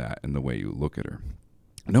all of that in the way you look at her.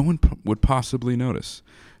 No one would possibly notice.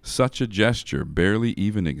 Such a gesture barely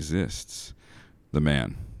even exists. The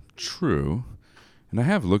man: true, and I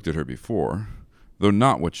have looked at her before, though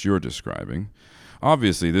not what you're describing.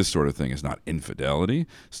 Obviously, this sort of thing is not infidelity.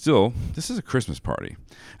 Still, this is a Christmas party.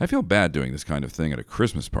 I feel bad doing this kind of thing at a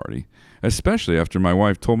Christmas party, especially after my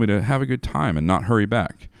wife told me to have a good time and not hurry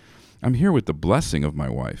back. I'm here with the blessing of my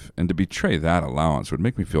wife, and to betray that allowance would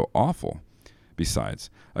make me feel awful. Besides,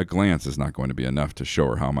 a glance is not going to be enough to show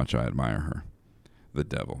her how much I admire her. The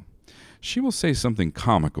devil: she will say something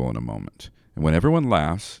comical in a moment, and when everyone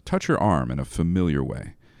laughs, touch her arm in a familiar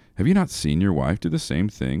way. Have you not seen your wife do the same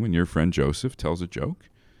thing when your friend Joseph tells a joke?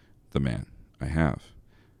 The man: I have.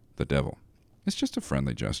 The devil: it's just a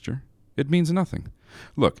friendly gesture. It means nothing.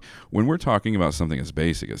 Look, when we're talking about something as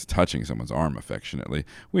basic as touching someone's arm affectionately,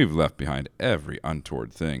 we've left behind every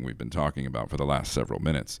untoward thing we've been talking about for the last several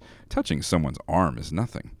minutes. Touching someone's arm is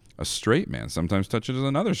nothing. A straight man sometimes touches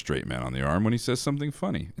another straight man on the arm when he says something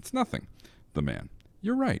funny. It's nothing. The man: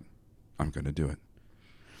 you're right. I'm going to do it.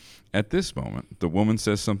 At this moment, the woman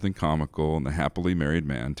says something comical, and the happily married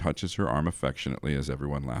man touches her arm affectionately as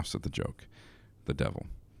everyone laughs at the joke. The devil: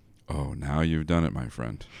 oh, now you've done it, my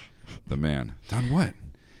friend. The man: done what?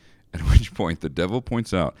 At which point the devil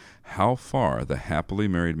points out how far the happily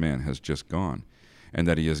married man has just gone, and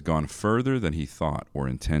that he has gone further than he thought or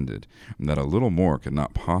intended, and that a little more could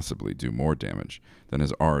not possibly do more damage than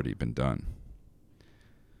has already been done.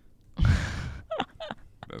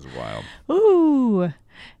 That's wild. Ooh.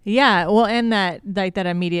 Yeah. Well, and that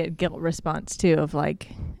immediate guilt response too of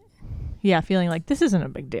feeling like this isn't a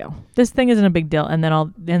big deal. This thing isn't a big deal, and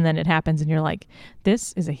then it happens, and you're like,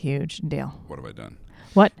 this is a huge deal. What have I done?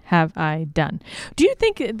 What have I done? Do you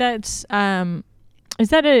think that's Is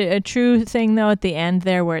that a true thing, though, at the end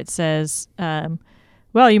there where it says,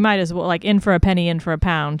 well, you might as well, like, in for a penny, in for a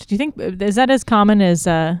pound. Do you think, is that as common as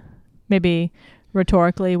maybe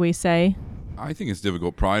rhetorically we say? I think it's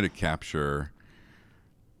difficult probably to capture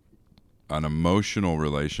an emotional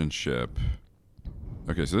relationship.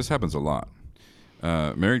 Okay, so this happens a lot.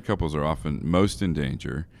 Married couples are often most in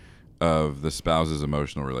danger of the spouse's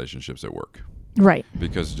emotional relationships at work. Right.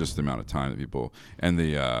 Because just the amount of time that people, and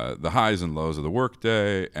the highs and lows of the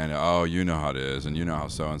workday, and oh, you know how it is, and you know how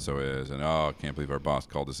so-and-so is, and oh, I can't believe our boss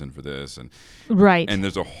called us in for this. And right. And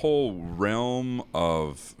there's a whole realm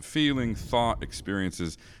of feeling, thought,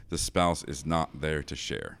 experiences the spouse is not there to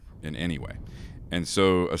share in any way. And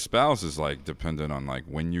so a spouse is like dependent on like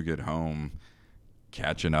when you get home,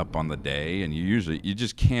 catching up on the day, and you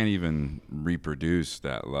just can't even reproduce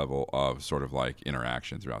that level of sort of like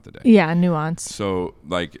interaction throughout the day. Yeah, nuance. So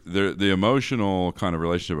like the emotional kind of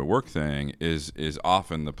relationship at work thing is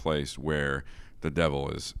often the place where the devil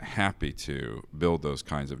is happy to build those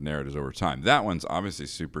kinds of narratives over time. That one's obviously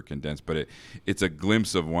super condensed, but it's a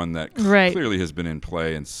glimpse of one that clearly has been in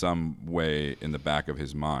play in some way in the back of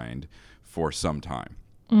his mind for some time.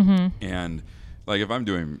 Mm-hmm. And like if I'm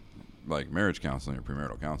doing like marriage counseling or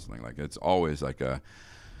premarital counseling, like it's always like by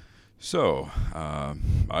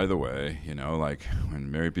the way, you know, like when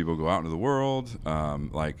married people go out into the world,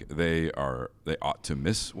 like they ought to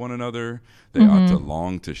miss one another. They ought to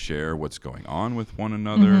long to share what's going on with one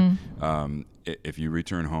another. If you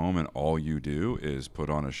return home and all you do is put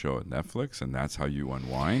on a show at Netflix and that's how you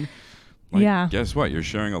unwind, like, guess what? You're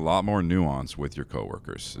sharing a lot more nuance with your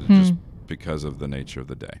coworkers. Just because of the nature of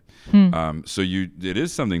the day. So it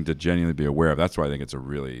is something to genuinely be aware of. That's why I think it's a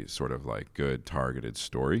really sort of like good targeted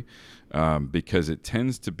story, because it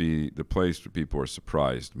tends to be the place where people are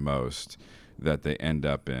surprised most that they end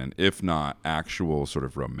up in, if not actual sort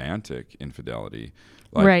of romantic infidelity,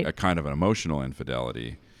 like a kind of an emotional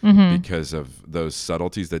infidelity, because of those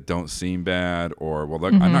subtleties that don't seem bad, or well,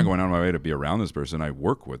 look, I'm not going out of my way to be around this person. I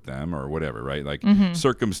work with them, or whatever, right? Like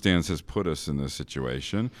circumstance has put us in this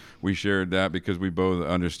situation. We shared that because we both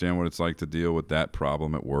understand what it's like to deal with that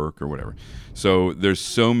problem at work, or whatever. So there's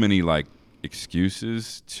so many like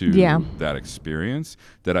excuses to that experience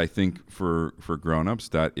that I think for grown-ups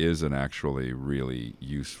that is an actually really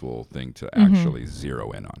useful thing to actually zero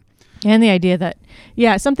in on. And the idea that,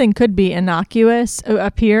 something could be innocuous,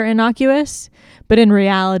 appear innocuous, but in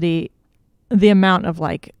reality, the amount of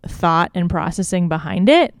like thought and processing behind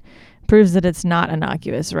it proves that it's not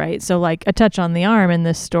innocuous, right? So like a touch on the arm in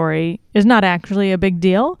this story is not actually a big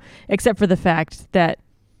deal, except for the fact that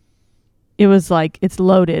it was like it's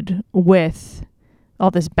loaded with all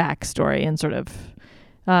this backstory and sort of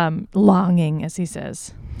longing, as he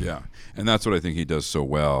says. Yeah, and that's what I think he does so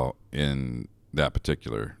well in that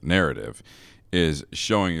particular narrative, is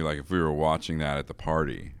showing you like if we were watching that at the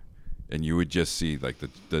party and you would just see like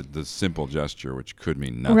the simple gesture, which could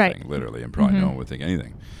mean nothing literally, and probably no one would think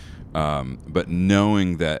anything, but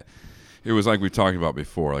knowing that it was like we talked about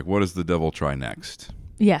before, like what does the devil try next?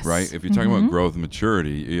 Yes. Right? If you're talking about growth and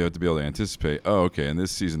maturity, you have to be able to anticipate, oh, okay, in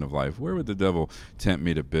this season of life, where would the devil tempt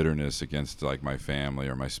me to bitterness against like my family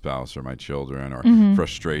or my spouse or my children, or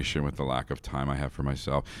frustration with the lack of time I have for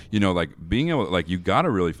myself? You know, like being able, like you got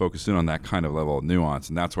to really focus in on that kind of level of nuance.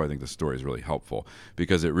 And that's why I think the story is really helpful,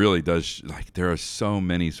 because it really does, like there are so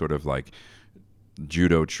many sort of like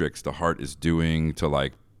judo tricks the heart is doing to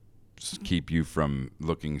like keep you from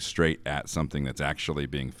looking straight at something that's actually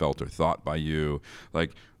being felt or thought by you.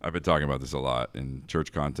 Like I've been talking about this a lot in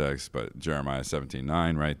church context, but Jeremiah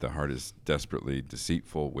 17:9, right? The heart is desperately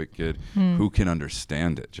deceitful, wicked. Who can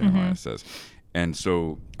understand it? Jeremiah says. And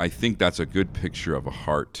so I think that's a good picture of a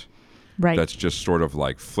heart that's just sort of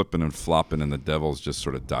like flipping and flopping, and the devil's just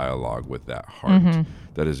sort of dialogue with that heart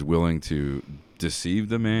that is willing to deceive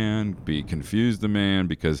the man, be confused the man,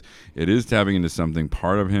 because it is tapping into something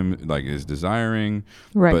part of him like is desiring,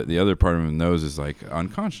 but the other part of him knows is like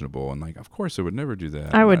unconscionable, and like of course I would never do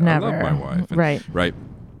that. I would never. I love my wife. And, right.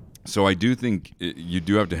 So I do think you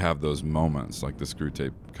do have to have those moments, like the screw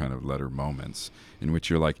tape kind of letter moments, in which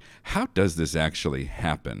you're like, how does this actually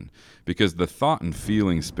happen? Because the thought and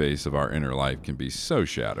feeling space of our inner life can be so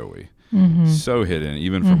shadowy. So hidden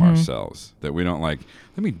even from ourselves that we don't like,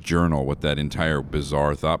 let me journal what that entire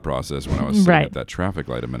bizarre thought process when I was sitting at that traffic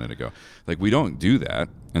light a minute ago. Like we don't do that.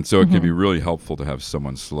 And so it can be really helpful to have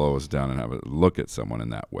someone slow us down and have a look at someone in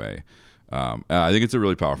that way. I think it's a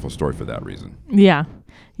really powerful story for that reason. Yeah.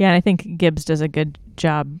 Yeah. And I think Gibbs does a good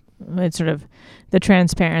job. It's sort of the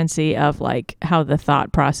transparency of like how the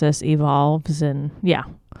thought process evolves and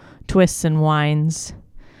twists and winds.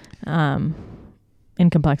 in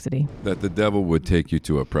complexity. That the devil would take you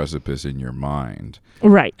to a precipice in your mind.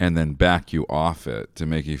 Right. And then back you off it to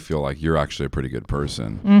make you feel like you're actually a pretty good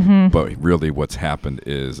person. Mm-hmm. But really what's happened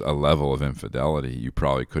is a level of infidelity you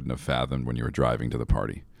probably couldn't have fathomed when you were driving to the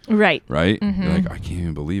party. Right. Right? Mm-hmm. You're like, I can't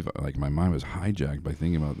even believe it. Like my mind was hijacked by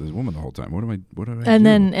thinking about this woman the whole time. What did I and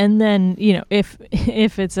do? then if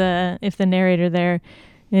the narrator there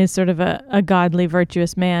is sort of a godly,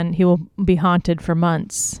 virtuous man, he will be haunted for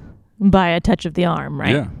months by a touch of the arm,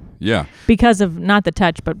 right? Yeah. Because of not the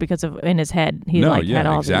touch, but because of in his head, he had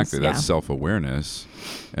all exactly. these. That's self-awareness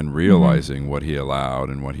and realizing what he allowed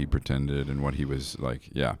and what he pretended and what he was like.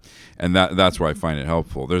 Yeah, and that's where I find it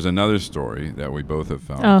helpful. There's another story that we both have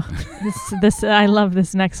found. Oh, this I love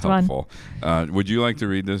this next helpful. Would you like to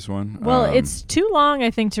read this one? Well, it's too long,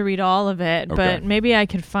 I think, to read all of it, but maybe I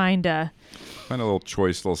could find a little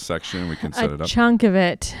little section. We can set it up. A chunk of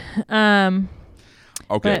it.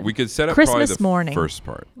 Okay, we could set up Christmas probably the morning. First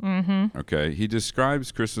part. Mm-hmm. Okay, he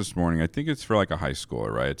describes Christmas morning. I think it's for like a high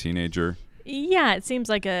schooler, right? A teenager. Yeah, it seems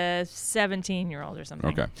like a 17-year-old or something.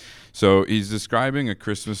 Okay, so he's describing a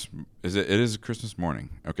Christmas. It is a Christmas morning.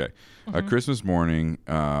 Okay, a Christmas morning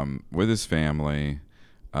with his family.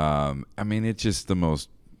 I mean, it's just the most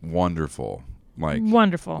wonderful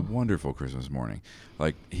Christmas morning.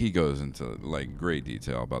 Like he goes into like great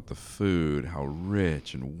detail about the food, how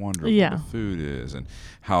rich and wonderful the food is, and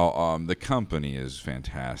how the company is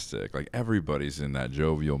fantastic. Like everybody's in that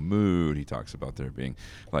jovial mood. He talks about there being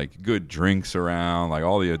like good drinks around. Like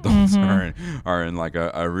all the adults are in like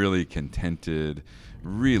a really contented,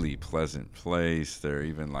 really pleasant place. They're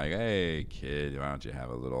even like, hey kid, why don't you have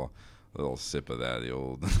a little sip of that, the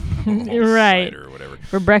old right. cider or whatever.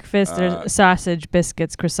 For breakfast, there's sausage,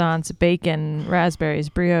 biscuits, croissants, bacon, raspberries,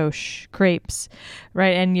 brioche, crepes,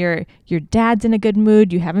 right? And your dad's in a good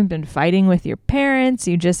mood. You haven't been fighting with your parents.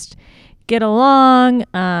 You just get along.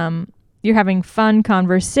 You're having fun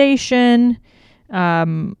conversation.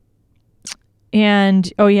 And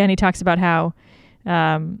he talks about how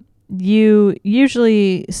you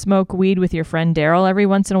usually smoke weed with your friend Daryl every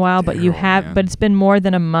once in a while, but but it's been more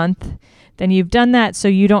than a month. Then you've done that, so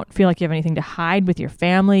you don't feel like you have anything to hide with your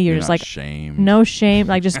family. You're just like shamed. No shame,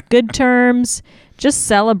 like just good terms, just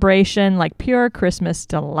celebration, like pure Christmas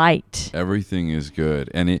delight. Everything is good,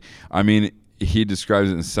 and he describes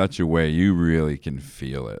it in such a way you really can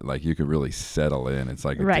feel it. Like you could really settle in. It's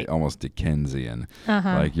like almost Dickensian.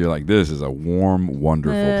 Like you're like, this is a warm,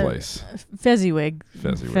 wonderful place. Fezziwig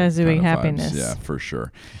happiness. Yeah, for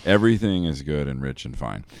sure. Everything is good and rich and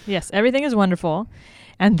fine. Yes, everything is wonderful.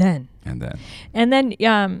 And then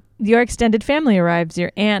your extended family arrives,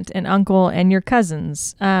 your aunt and uncle and your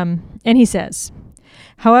cousins. And he says,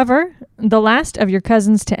 however, the last of your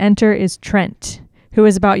cousins to enter is Trent, who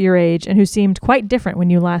is about your age and who seemed quite different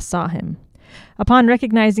when you last saw him. Upon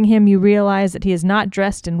recognizing him, you realize that he is not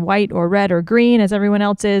dressed in white or red or green as everyone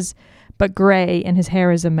else is, but gray, and his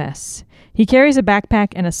hair is a mess. He carries a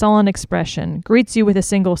backpack and a sullen expression, greets you with a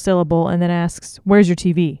single syllable, and then asks, "Where's your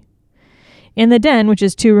TV?" In the den, which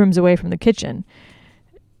is 2 rooms away from the kitchen,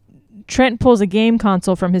 Trent pulls a game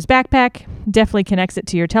console from his backpack, deftly connects it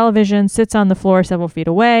to your television, sits on the floor several feet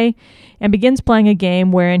away, and begins playing a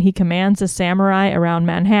game wherein he commands a samurai around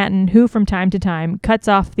Manhattan who, from time to time, cuts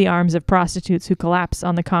off the arms of prostitutes who collapse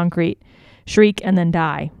on the concrete, shriek, and then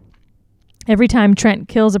die. Every time Trent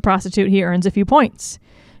kills a prostitute, he earns a few points.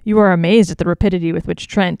 You are amazed at the rapidity with which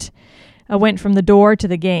Trent went from the door to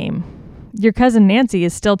the game. Your cousin Nancy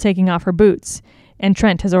is still taking off her boots, and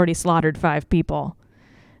Trent has already slaughtered 5 people.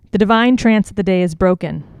 The divine trance of the day is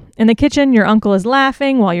broken. In the kitchen, your uncle is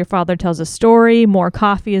laughing while your father tells a story. More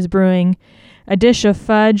coffee is brewing. A dish of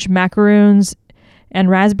fudge, macaroons, and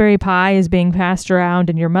raspberry pie is being passed around,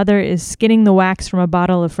 and your mother is skinning the wax from a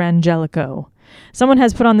bottle of Frangelico. Someone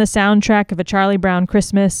has put on the soundtrack of a Charlie Brown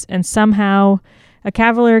Christmas, and somehow a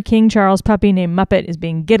Cavalier King Charles puppy named Muppet is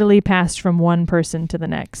being giddily passed from one person to the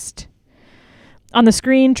next. On the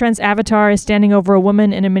screen, Trent's avatar is standing over a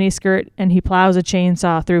woman in a miniskirt, and he plows a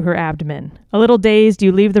chainsaw through her abdomen. A little dazed,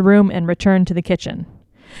 you leave the room and return to the kitchen.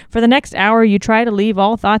 For the next hour, you try to leave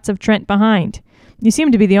all thoughts of Trent behind. You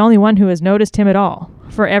seem to be the only one who has noticed him at all,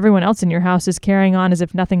 for everyone else in your house is carrying on as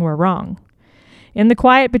if nothing were wrong. In the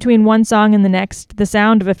quiet between one song and the next, the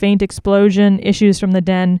sound of a faint explosion issues from the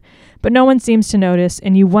den, but no one seems to notice,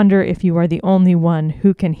 and you wonder if you are the only one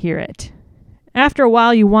who can hear it. After a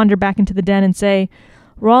while, you wander back into the den and say,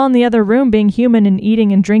 "We're all in the other room being human and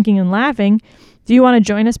eating and drinking and laughing. Do you want to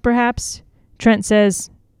join us, perhaps?" Trent says,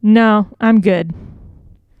 "No, I'm good."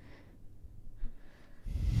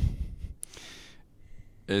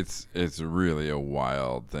 It's really a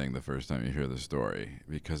wild thing the first time you hear the story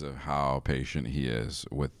because of how patient he is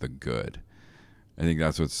with the good. I think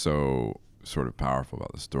that's what's so sort of powerful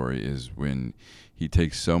about the story is when he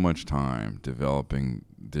takes so much time developing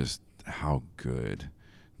this, how good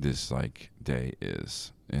this like day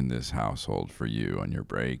is in this household for you on your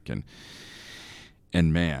break.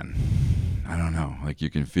 And man, I don't know, like you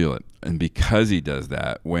can feel it. And because he does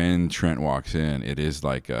that, when Trent walks in, it is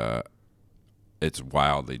like it's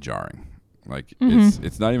wildly jarring. Like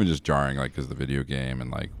it's not even just jarring like because the video game and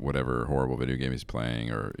like whatever horrible video game he's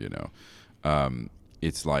playing or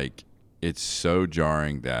it's like it's so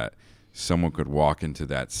jarring that someone could walk into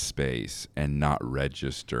that space and not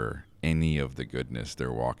register any of the goodness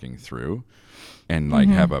they're walking through and like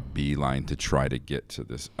have a beeline to try to get to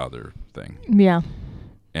this other thing. Yeah.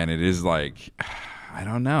 And it is like, I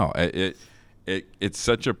don't know. It's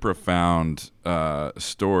such a profound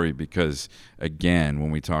story because, again,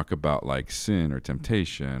 when we talk about like sin or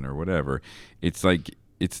temptation or whatever, it's like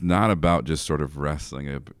it's not about just sort of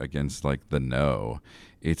wrestling against like the no.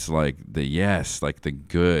 It's like the yes, like the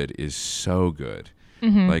good is so good.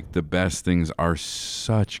 Like the best things are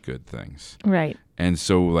such good things. Right. And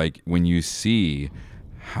so like when you see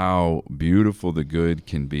how beautiful the good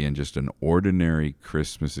can be in just an ordinary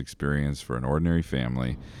Christmas experience for an ordinary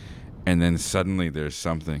family, and then suddenly there's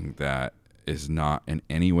something that is not in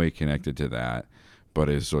any way connected to that, but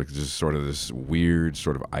is like just sort of this weird,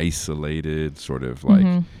 sort of isolated, sort of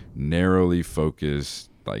like narrowly focused,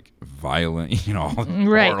 like violent,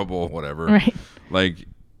 horrible, whatever. Right. Like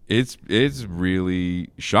it's really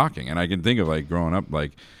shocking. And I can think of like growing up,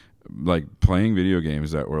 like playing video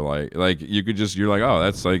games that were like you're like, oh,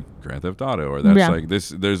 that's like Grand Theft Auto, or that's like this.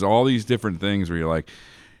 There's all these different things where you're like,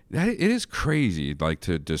 it is crazy, like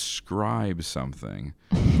to describe something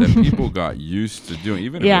that people got used to doing,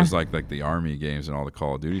 even if it was like the Army games and all the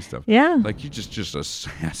Call of Duty stuff. Yeah, like you just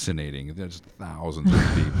assassinating. There's thousands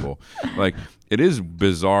of people. Like it is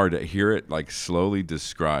bizarre to hear it like slowly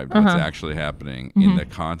described what's actually happening in the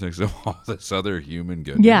context of all this other human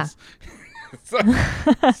goodness. Yeah.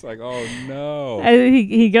 It's like, oh no.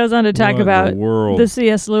 He goes on to talk about the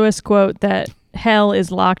C.S. Lewis quote that hell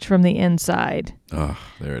is locked from the inside. Oh,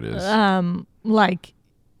 there it is.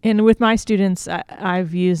 And with my students,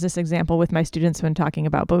 I've used this example with my students when talking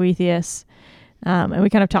about Boethius. And we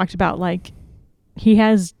kind of talked about like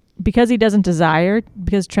because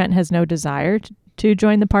Trent has no desire to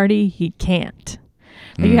join the party, he can't.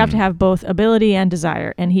 You have to have both ability and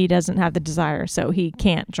desire, and he doesn't have the desire, so he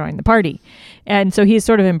can't join the party. And so he's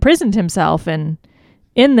sort of imprisoned himself in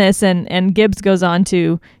this, and Gibbs goes on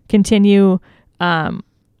to continue.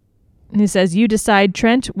 He says, you decide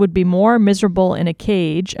Trent would be more miserable in a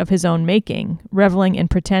cage of his own making, reveling in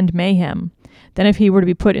pretend mayhem, than if he were to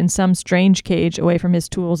be put in some strange cage away from his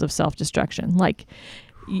tools of self-destruction. Like,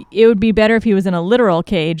 it would be better if he was in a literal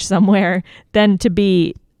cage somewhere than to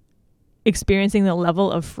be experiencing the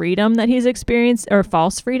level of freedom that he's experienced, or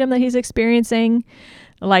false freedom that he's experiencing.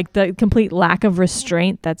 Like the complete lack of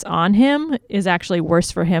restraint that's on him is actually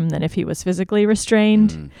worse for him than if he was physically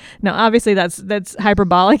restrained. Now, obviously that's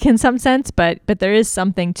hyperbolic in some sense, but there is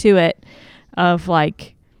something to it of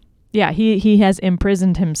like, yeah, he has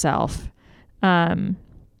imprisoned himself. And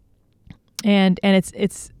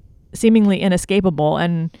it's seemingly inescapable.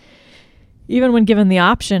 And even when given the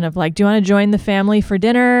option of like, do you want to join the family for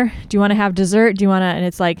dinner? Do you want to have dessert? And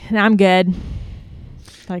it's like, I'm good.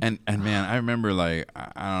 Like, and man, I remember like,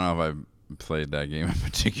 I don't know if I played that game in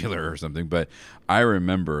particular or something, but I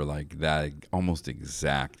remember like that almost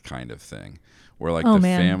exact kind of thing where like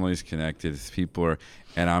family's connected, people are,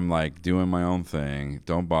 and I'm like doing my own thing.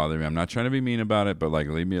 Don't bother me. I'm not trying to be mean about it, but like,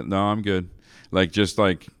 leave me. No, I'm good. Like, just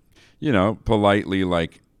like, politely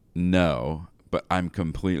like, no. But I'm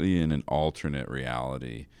completely in an alternate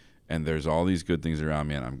reality, and there's all these good things around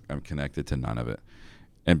me, and I'm connected to none of it.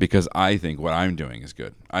 And because I think what I'm doing is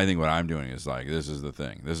good. I think what I'm doing is like, this is the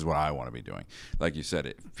thing. This is what I want to be doing. Like you said,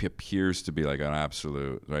 it appears to be like an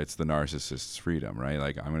absolute, right? It's the narcissist's freedom, right?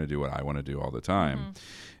 Like, I'm going to do what I want to do all the time.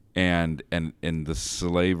 And the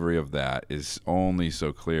slavery of that is only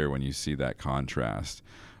so clear when you see that contrast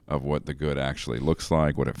of what the good actually looks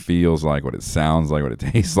like, what it feels like, what it sounds like, what it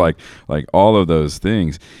tastes like all of those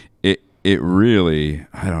things. It really,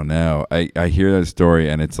 I don't know. I hear that story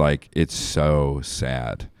and it's like, it's so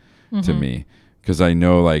sad to me, because I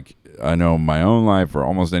know my own life, or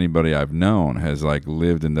almost anybody I've known has like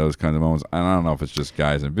lived in those kinds of moments. I don't know if it's just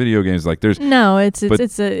guys in video games. Like there's you're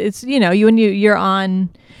on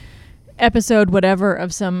episode whatever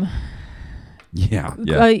of some Yeah.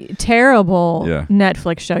 a terrible Yeah.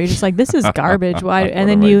 Netflix show. You're just like, this is garbage. Why? What And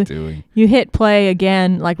then am I doing? you hit play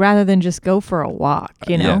again, like rather than just go for a walk,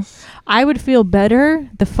 you know? Yes. I would feel better.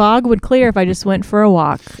 The fog would clear if I just went for a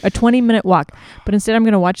walk, a 20-minute walk. But instead, I'm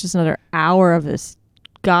going to watch this another hour of this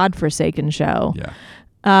godforsaken show.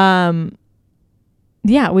 Yeah.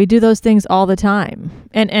 Yeah, we do those things all the time.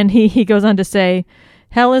 And he goes on to say,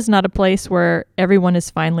 hell is not a place where everyone is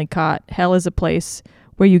finally caught. Hell is a place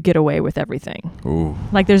where you get away with everything. Ooh.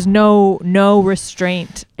 Like there's no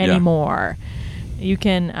restraint anymore. Yeah. You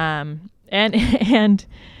can and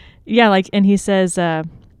yeah, like, and he says there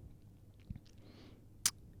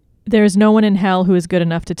is no one in hell who is good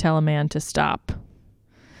enough to tell a man to stop.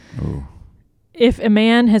 Ooh. If a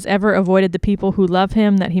man has ever avoided the people who love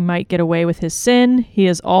him that he might get away with his sin, he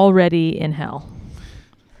is already in hell.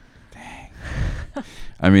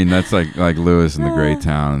 I mean, that's like Lewis in The Great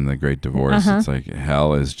Town and The Great Divorce. Uh-huh. It's like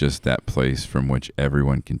hell is just that place from which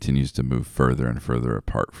everyone continues to move further and further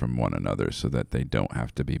apart from one another so that they don't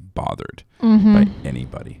have to be bothered by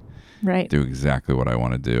anybody. Right. Do exactly what I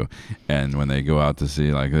want to do. And when they go out to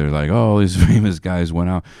see, like, they're like, oh, these famous guys went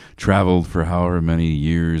out, traveled for however many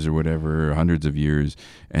years or whatever, hundreds of years,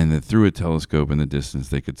 and then through a telescope in the distance,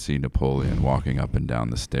 they could see Napoleon walking up and down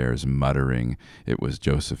the stairs, muttering, it was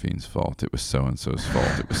Josephine's fault. It was so-and-so's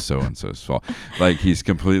fault. It was so-and-so's fault. Like, he's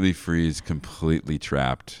completely free. He's completely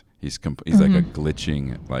trapped. He's like a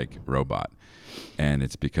glitching, like, robot. And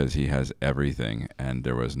it's because he has everything, and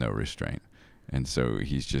there was no restraint. And so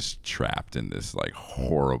he's just trapped in this like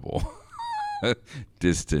horrible,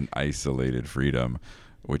 distant, isolated freedom,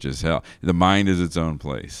 which is hell. The mind is its own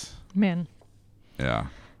place. Man. Yeah.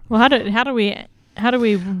 Well, how do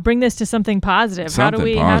we bring this to something positive? How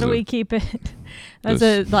do we keep it? That's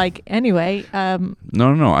anyway.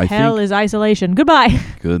 No. Hell is isolation. Goodbye.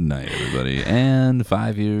 Good night, everybody. And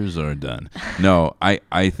 5 years are done. No,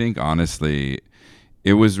 I think honestly,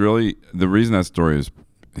 it was really the reason that story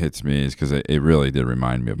hits me is because it really did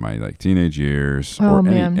remind me of my like teenage years or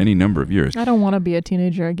any number of years. I don't want to be a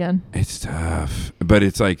teenager again. It's tough, but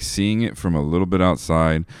it's like seeing it from a little bit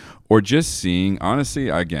outside or just seeing, honestly,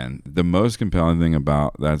 again, the most compelling thing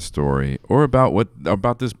about that story or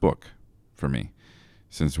about this book for me,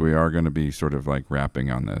 since we are going to be sort of like wrapping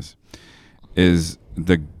on this, is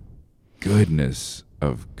the goodness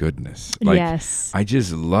of goodness. Like, yes. I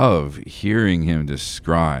just love hearing him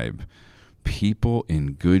describe people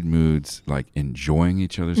in good moods, like enjoying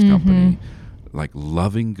each other's company, like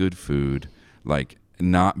loving good food, like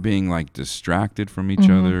not being like distracted from each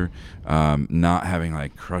other, not having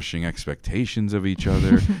like crushing expectations of each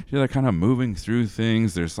other. You're like kind of moving through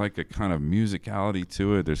things. There's like a kind of musicality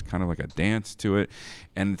to it. There's kind of like a dance to it.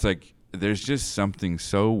 And it's like there's just something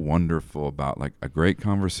so wonderful about like a great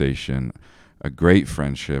conversation, a great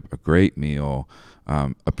friendship, a great meal,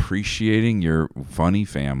 appreciating your funny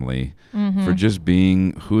family for just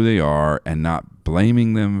being who they are and not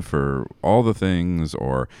blaming them for all the things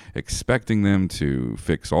or expecting them to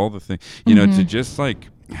fix all the things, you know, to just like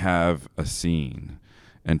have a scene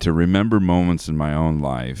and to remember moments in my own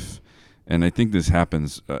life. And I think this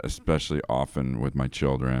happens especially often with my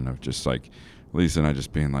children of just like Lisa and I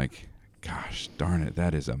just being like, gosh darn it,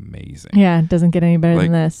 that is amazing. Yeah, it doesn't get any better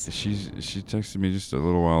like, than this. She texted me just a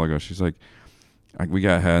little while ago. She's like, we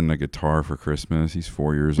got a guitar for Christmas. He's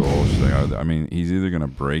 4 years old. She's like, I mean, he's either going to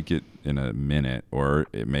break it in a minute or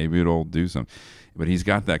maybe it'll do something. But he's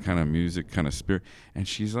got that kind of music, kind of spirit. And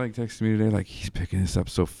she's like texting me today, like, he's picking this up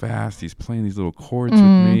so fast. He's playing these little chords with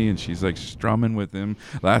me. And she's like strumming with him.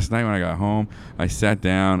 Last night when I got home, I sat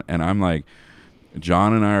down and I'm like,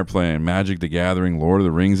 John and I are playing Magic the Gathering, Lord of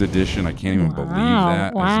the Rings edition. I can't even believe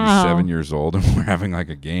that. She's 7 years old and we're having like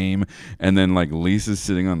a game. And then like Lisa's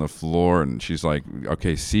sitting on the floor and she's like,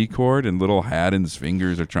 okay, C chord. And little Haddon's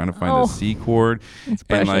fingers are trying to find the C chord.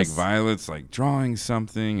 And like Violet's like drawing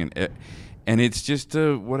something. And it's just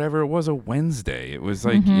whatever it was, a Wednesday. It was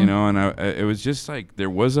like, you know, and it was just like there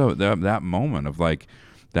was that moment of like,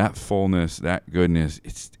 that fullness, that goodness,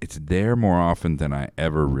 it's there more often than I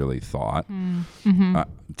ever really thought.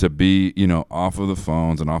 To be, you know, off of the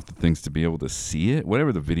phones and off the things, to be able to see it,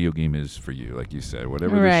 whatever the video game is for you, like you said,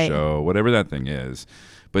 whatever the show, whatever that thing is.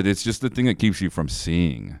 But it's just the thing that keeps you from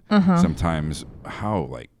seeing sometimes how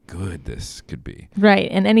like good this could be. Right.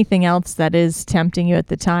 And anything else that is tempting you at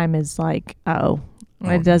the time is like,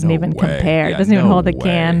 it doesn't even compare. It doesn't even hold a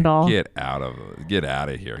candle. Get out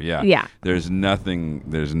of here. Yeah. There's nothing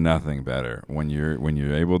better when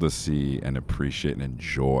you're able to see and appreciate and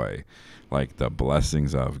enjoy like the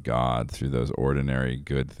blessings of God through those ordinary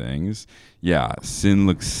good things. Yeah, sin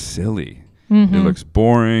looks silly. It looks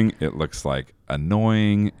boring. It looks like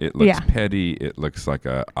annoying. It looks Yeah. petty. It looks like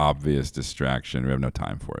a obvious distraction. We have no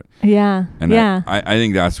time for it. Yeah. And yeah. I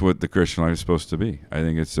think that's what the Christian life is supposed to be. I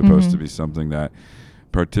think it's supposed Mm-hmm. to be something that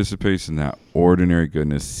participates in that ordinary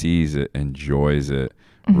goodness, sees it, enjoys it,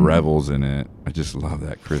 Mm-hmm. revels in it. I just love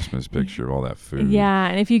that Christmas picture of all that food. Yeah,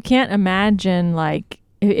 and if you can't imagine, like,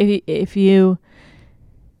 if you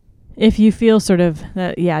feel sort of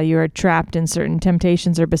that, you are trapped in certain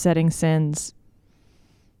temptations or besetting sins,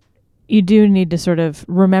 you do need to sort of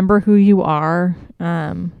remember who you are,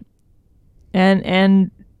 and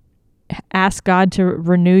ask God to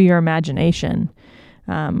renew your imagination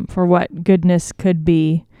for what goodness could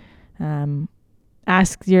be.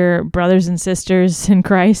 Ask your brothers and sisters in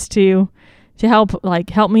Christ to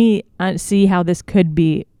help me see how this could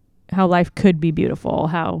be, how life could be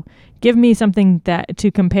beautiful. Give me something that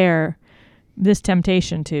to compare this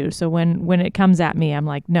temptation to. So when it comes at me, I'm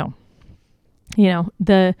like, no,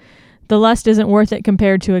 the lust isn't worth it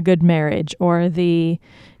compared to a good marriage, or the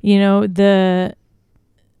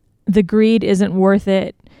greed isn't worth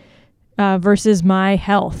it versus my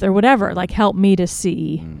health or whatever. Like, help me to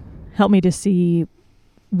see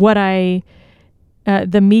what the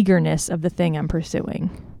meagerness of the thing I'm pursuing.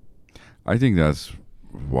 I think that's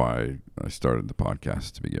why I started the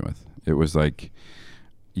podcast to begin with. It was like,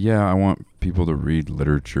 I want people to read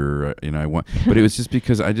literature, but it was just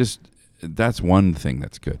because that's one thing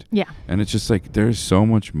that's good. Yeah. And it's just like, there's so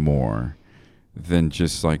much more than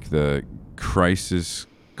just like the crisis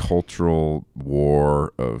cultural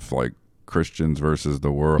war of like Christians versus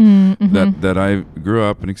the world that I grew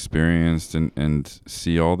up and experienced and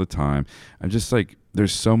see all the time. I'm just like,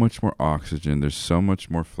 there's so much more oxygen, there's so much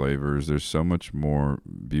more flavors, there's so much more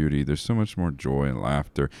beauty, there's so much more joy and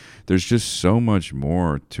laughter. There's just so much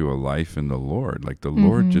more to a life in the Lord. Like, the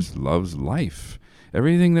Lord just loves life.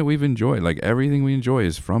 Everything that we've enjoyed, like everything we enjoy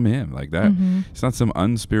is from him. Like that, it's not some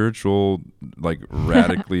unspiritual, like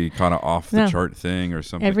radically kind of off the chart thing or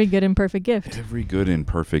something. Every good and perfect gift. Every good and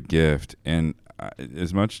perfect gift. And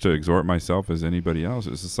as much to exhort myself as anybody else,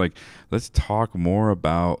 it's just like, let's talk more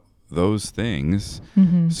about those things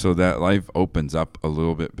so that life opens up a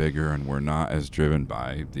little bit bigger and we're not as driven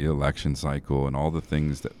by the election cycle and all the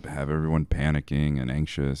things that have everyone panicking and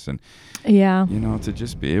anxious, and to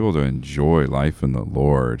just be able to enjoy life in the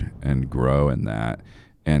Lord and grow in that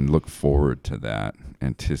and look forward to that,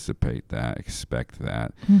 anticipate that, expect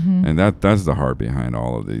that. And that's the heart behind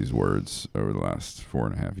all of these words over the last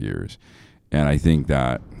 4.5 years. And I think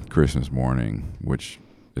that Christmas morning, which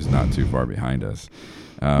is not too far behind us,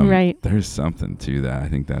 right, there's something to that. I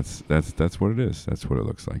think that's what it is. That's what it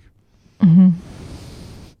looks like.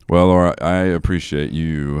 Well, Laura, I appreciate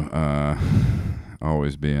you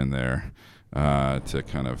always being there to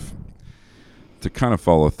kind of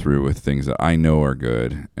follow through with things that I know are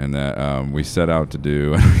good and that we set out to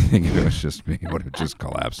do. And I think if it was just me, it would have just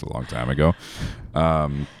collapsed a long time ago.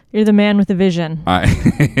 You're the man with the vision.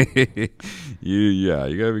 You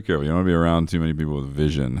gotta be careful. You don't want to be around too many people with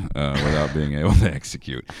vision without being able to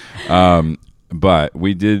execute. But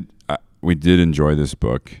we did enjoy this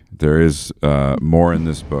book. There is more in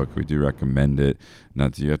this book. We do recommend it.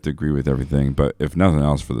 Not that you have to agree with everything, but if nothing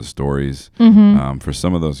else, for the stories, for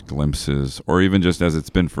some of those glimpses, or even just as it's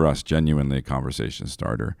been for us, genuinely a conversation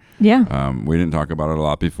starter. Yeah. We didn't talk about it a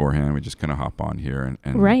lot beforehand. We just kind of hop on here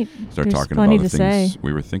and right. start There's talking about the things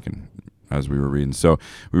we were thinking as we were reading. So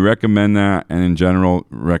we recommend that, and in general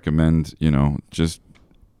recommend, just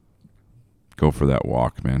go for that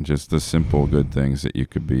walk, man. Just the simple good things that you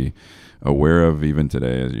could be aware of even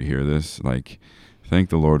today as you hear this. Like, thank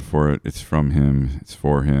the Lord for it. It's from him. It's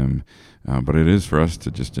for him. But it is for us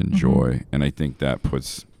to just enjoy. And I think that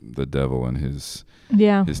puts the devil and his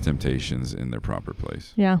temptations in their proper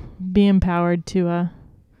place. Yeah. Be empowered to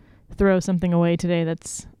throw something away today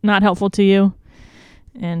that's not helpful to you.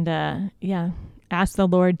 And ask the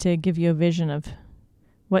Lord to give you a vision of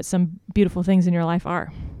what some beautiful things in your life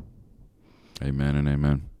are. Amen and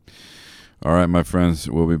amen. All right, my friends,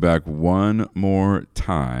 we'll be back one more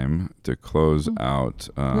time to close out.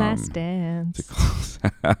 Last dance.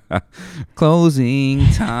 Closing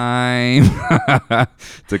time.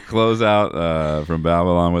 To close out From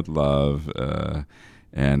Babylon with Love.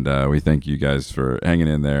 And we thank you guys for hanging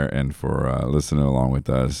in there and for listening along with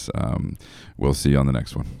us. We'll see you on the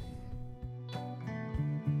next one.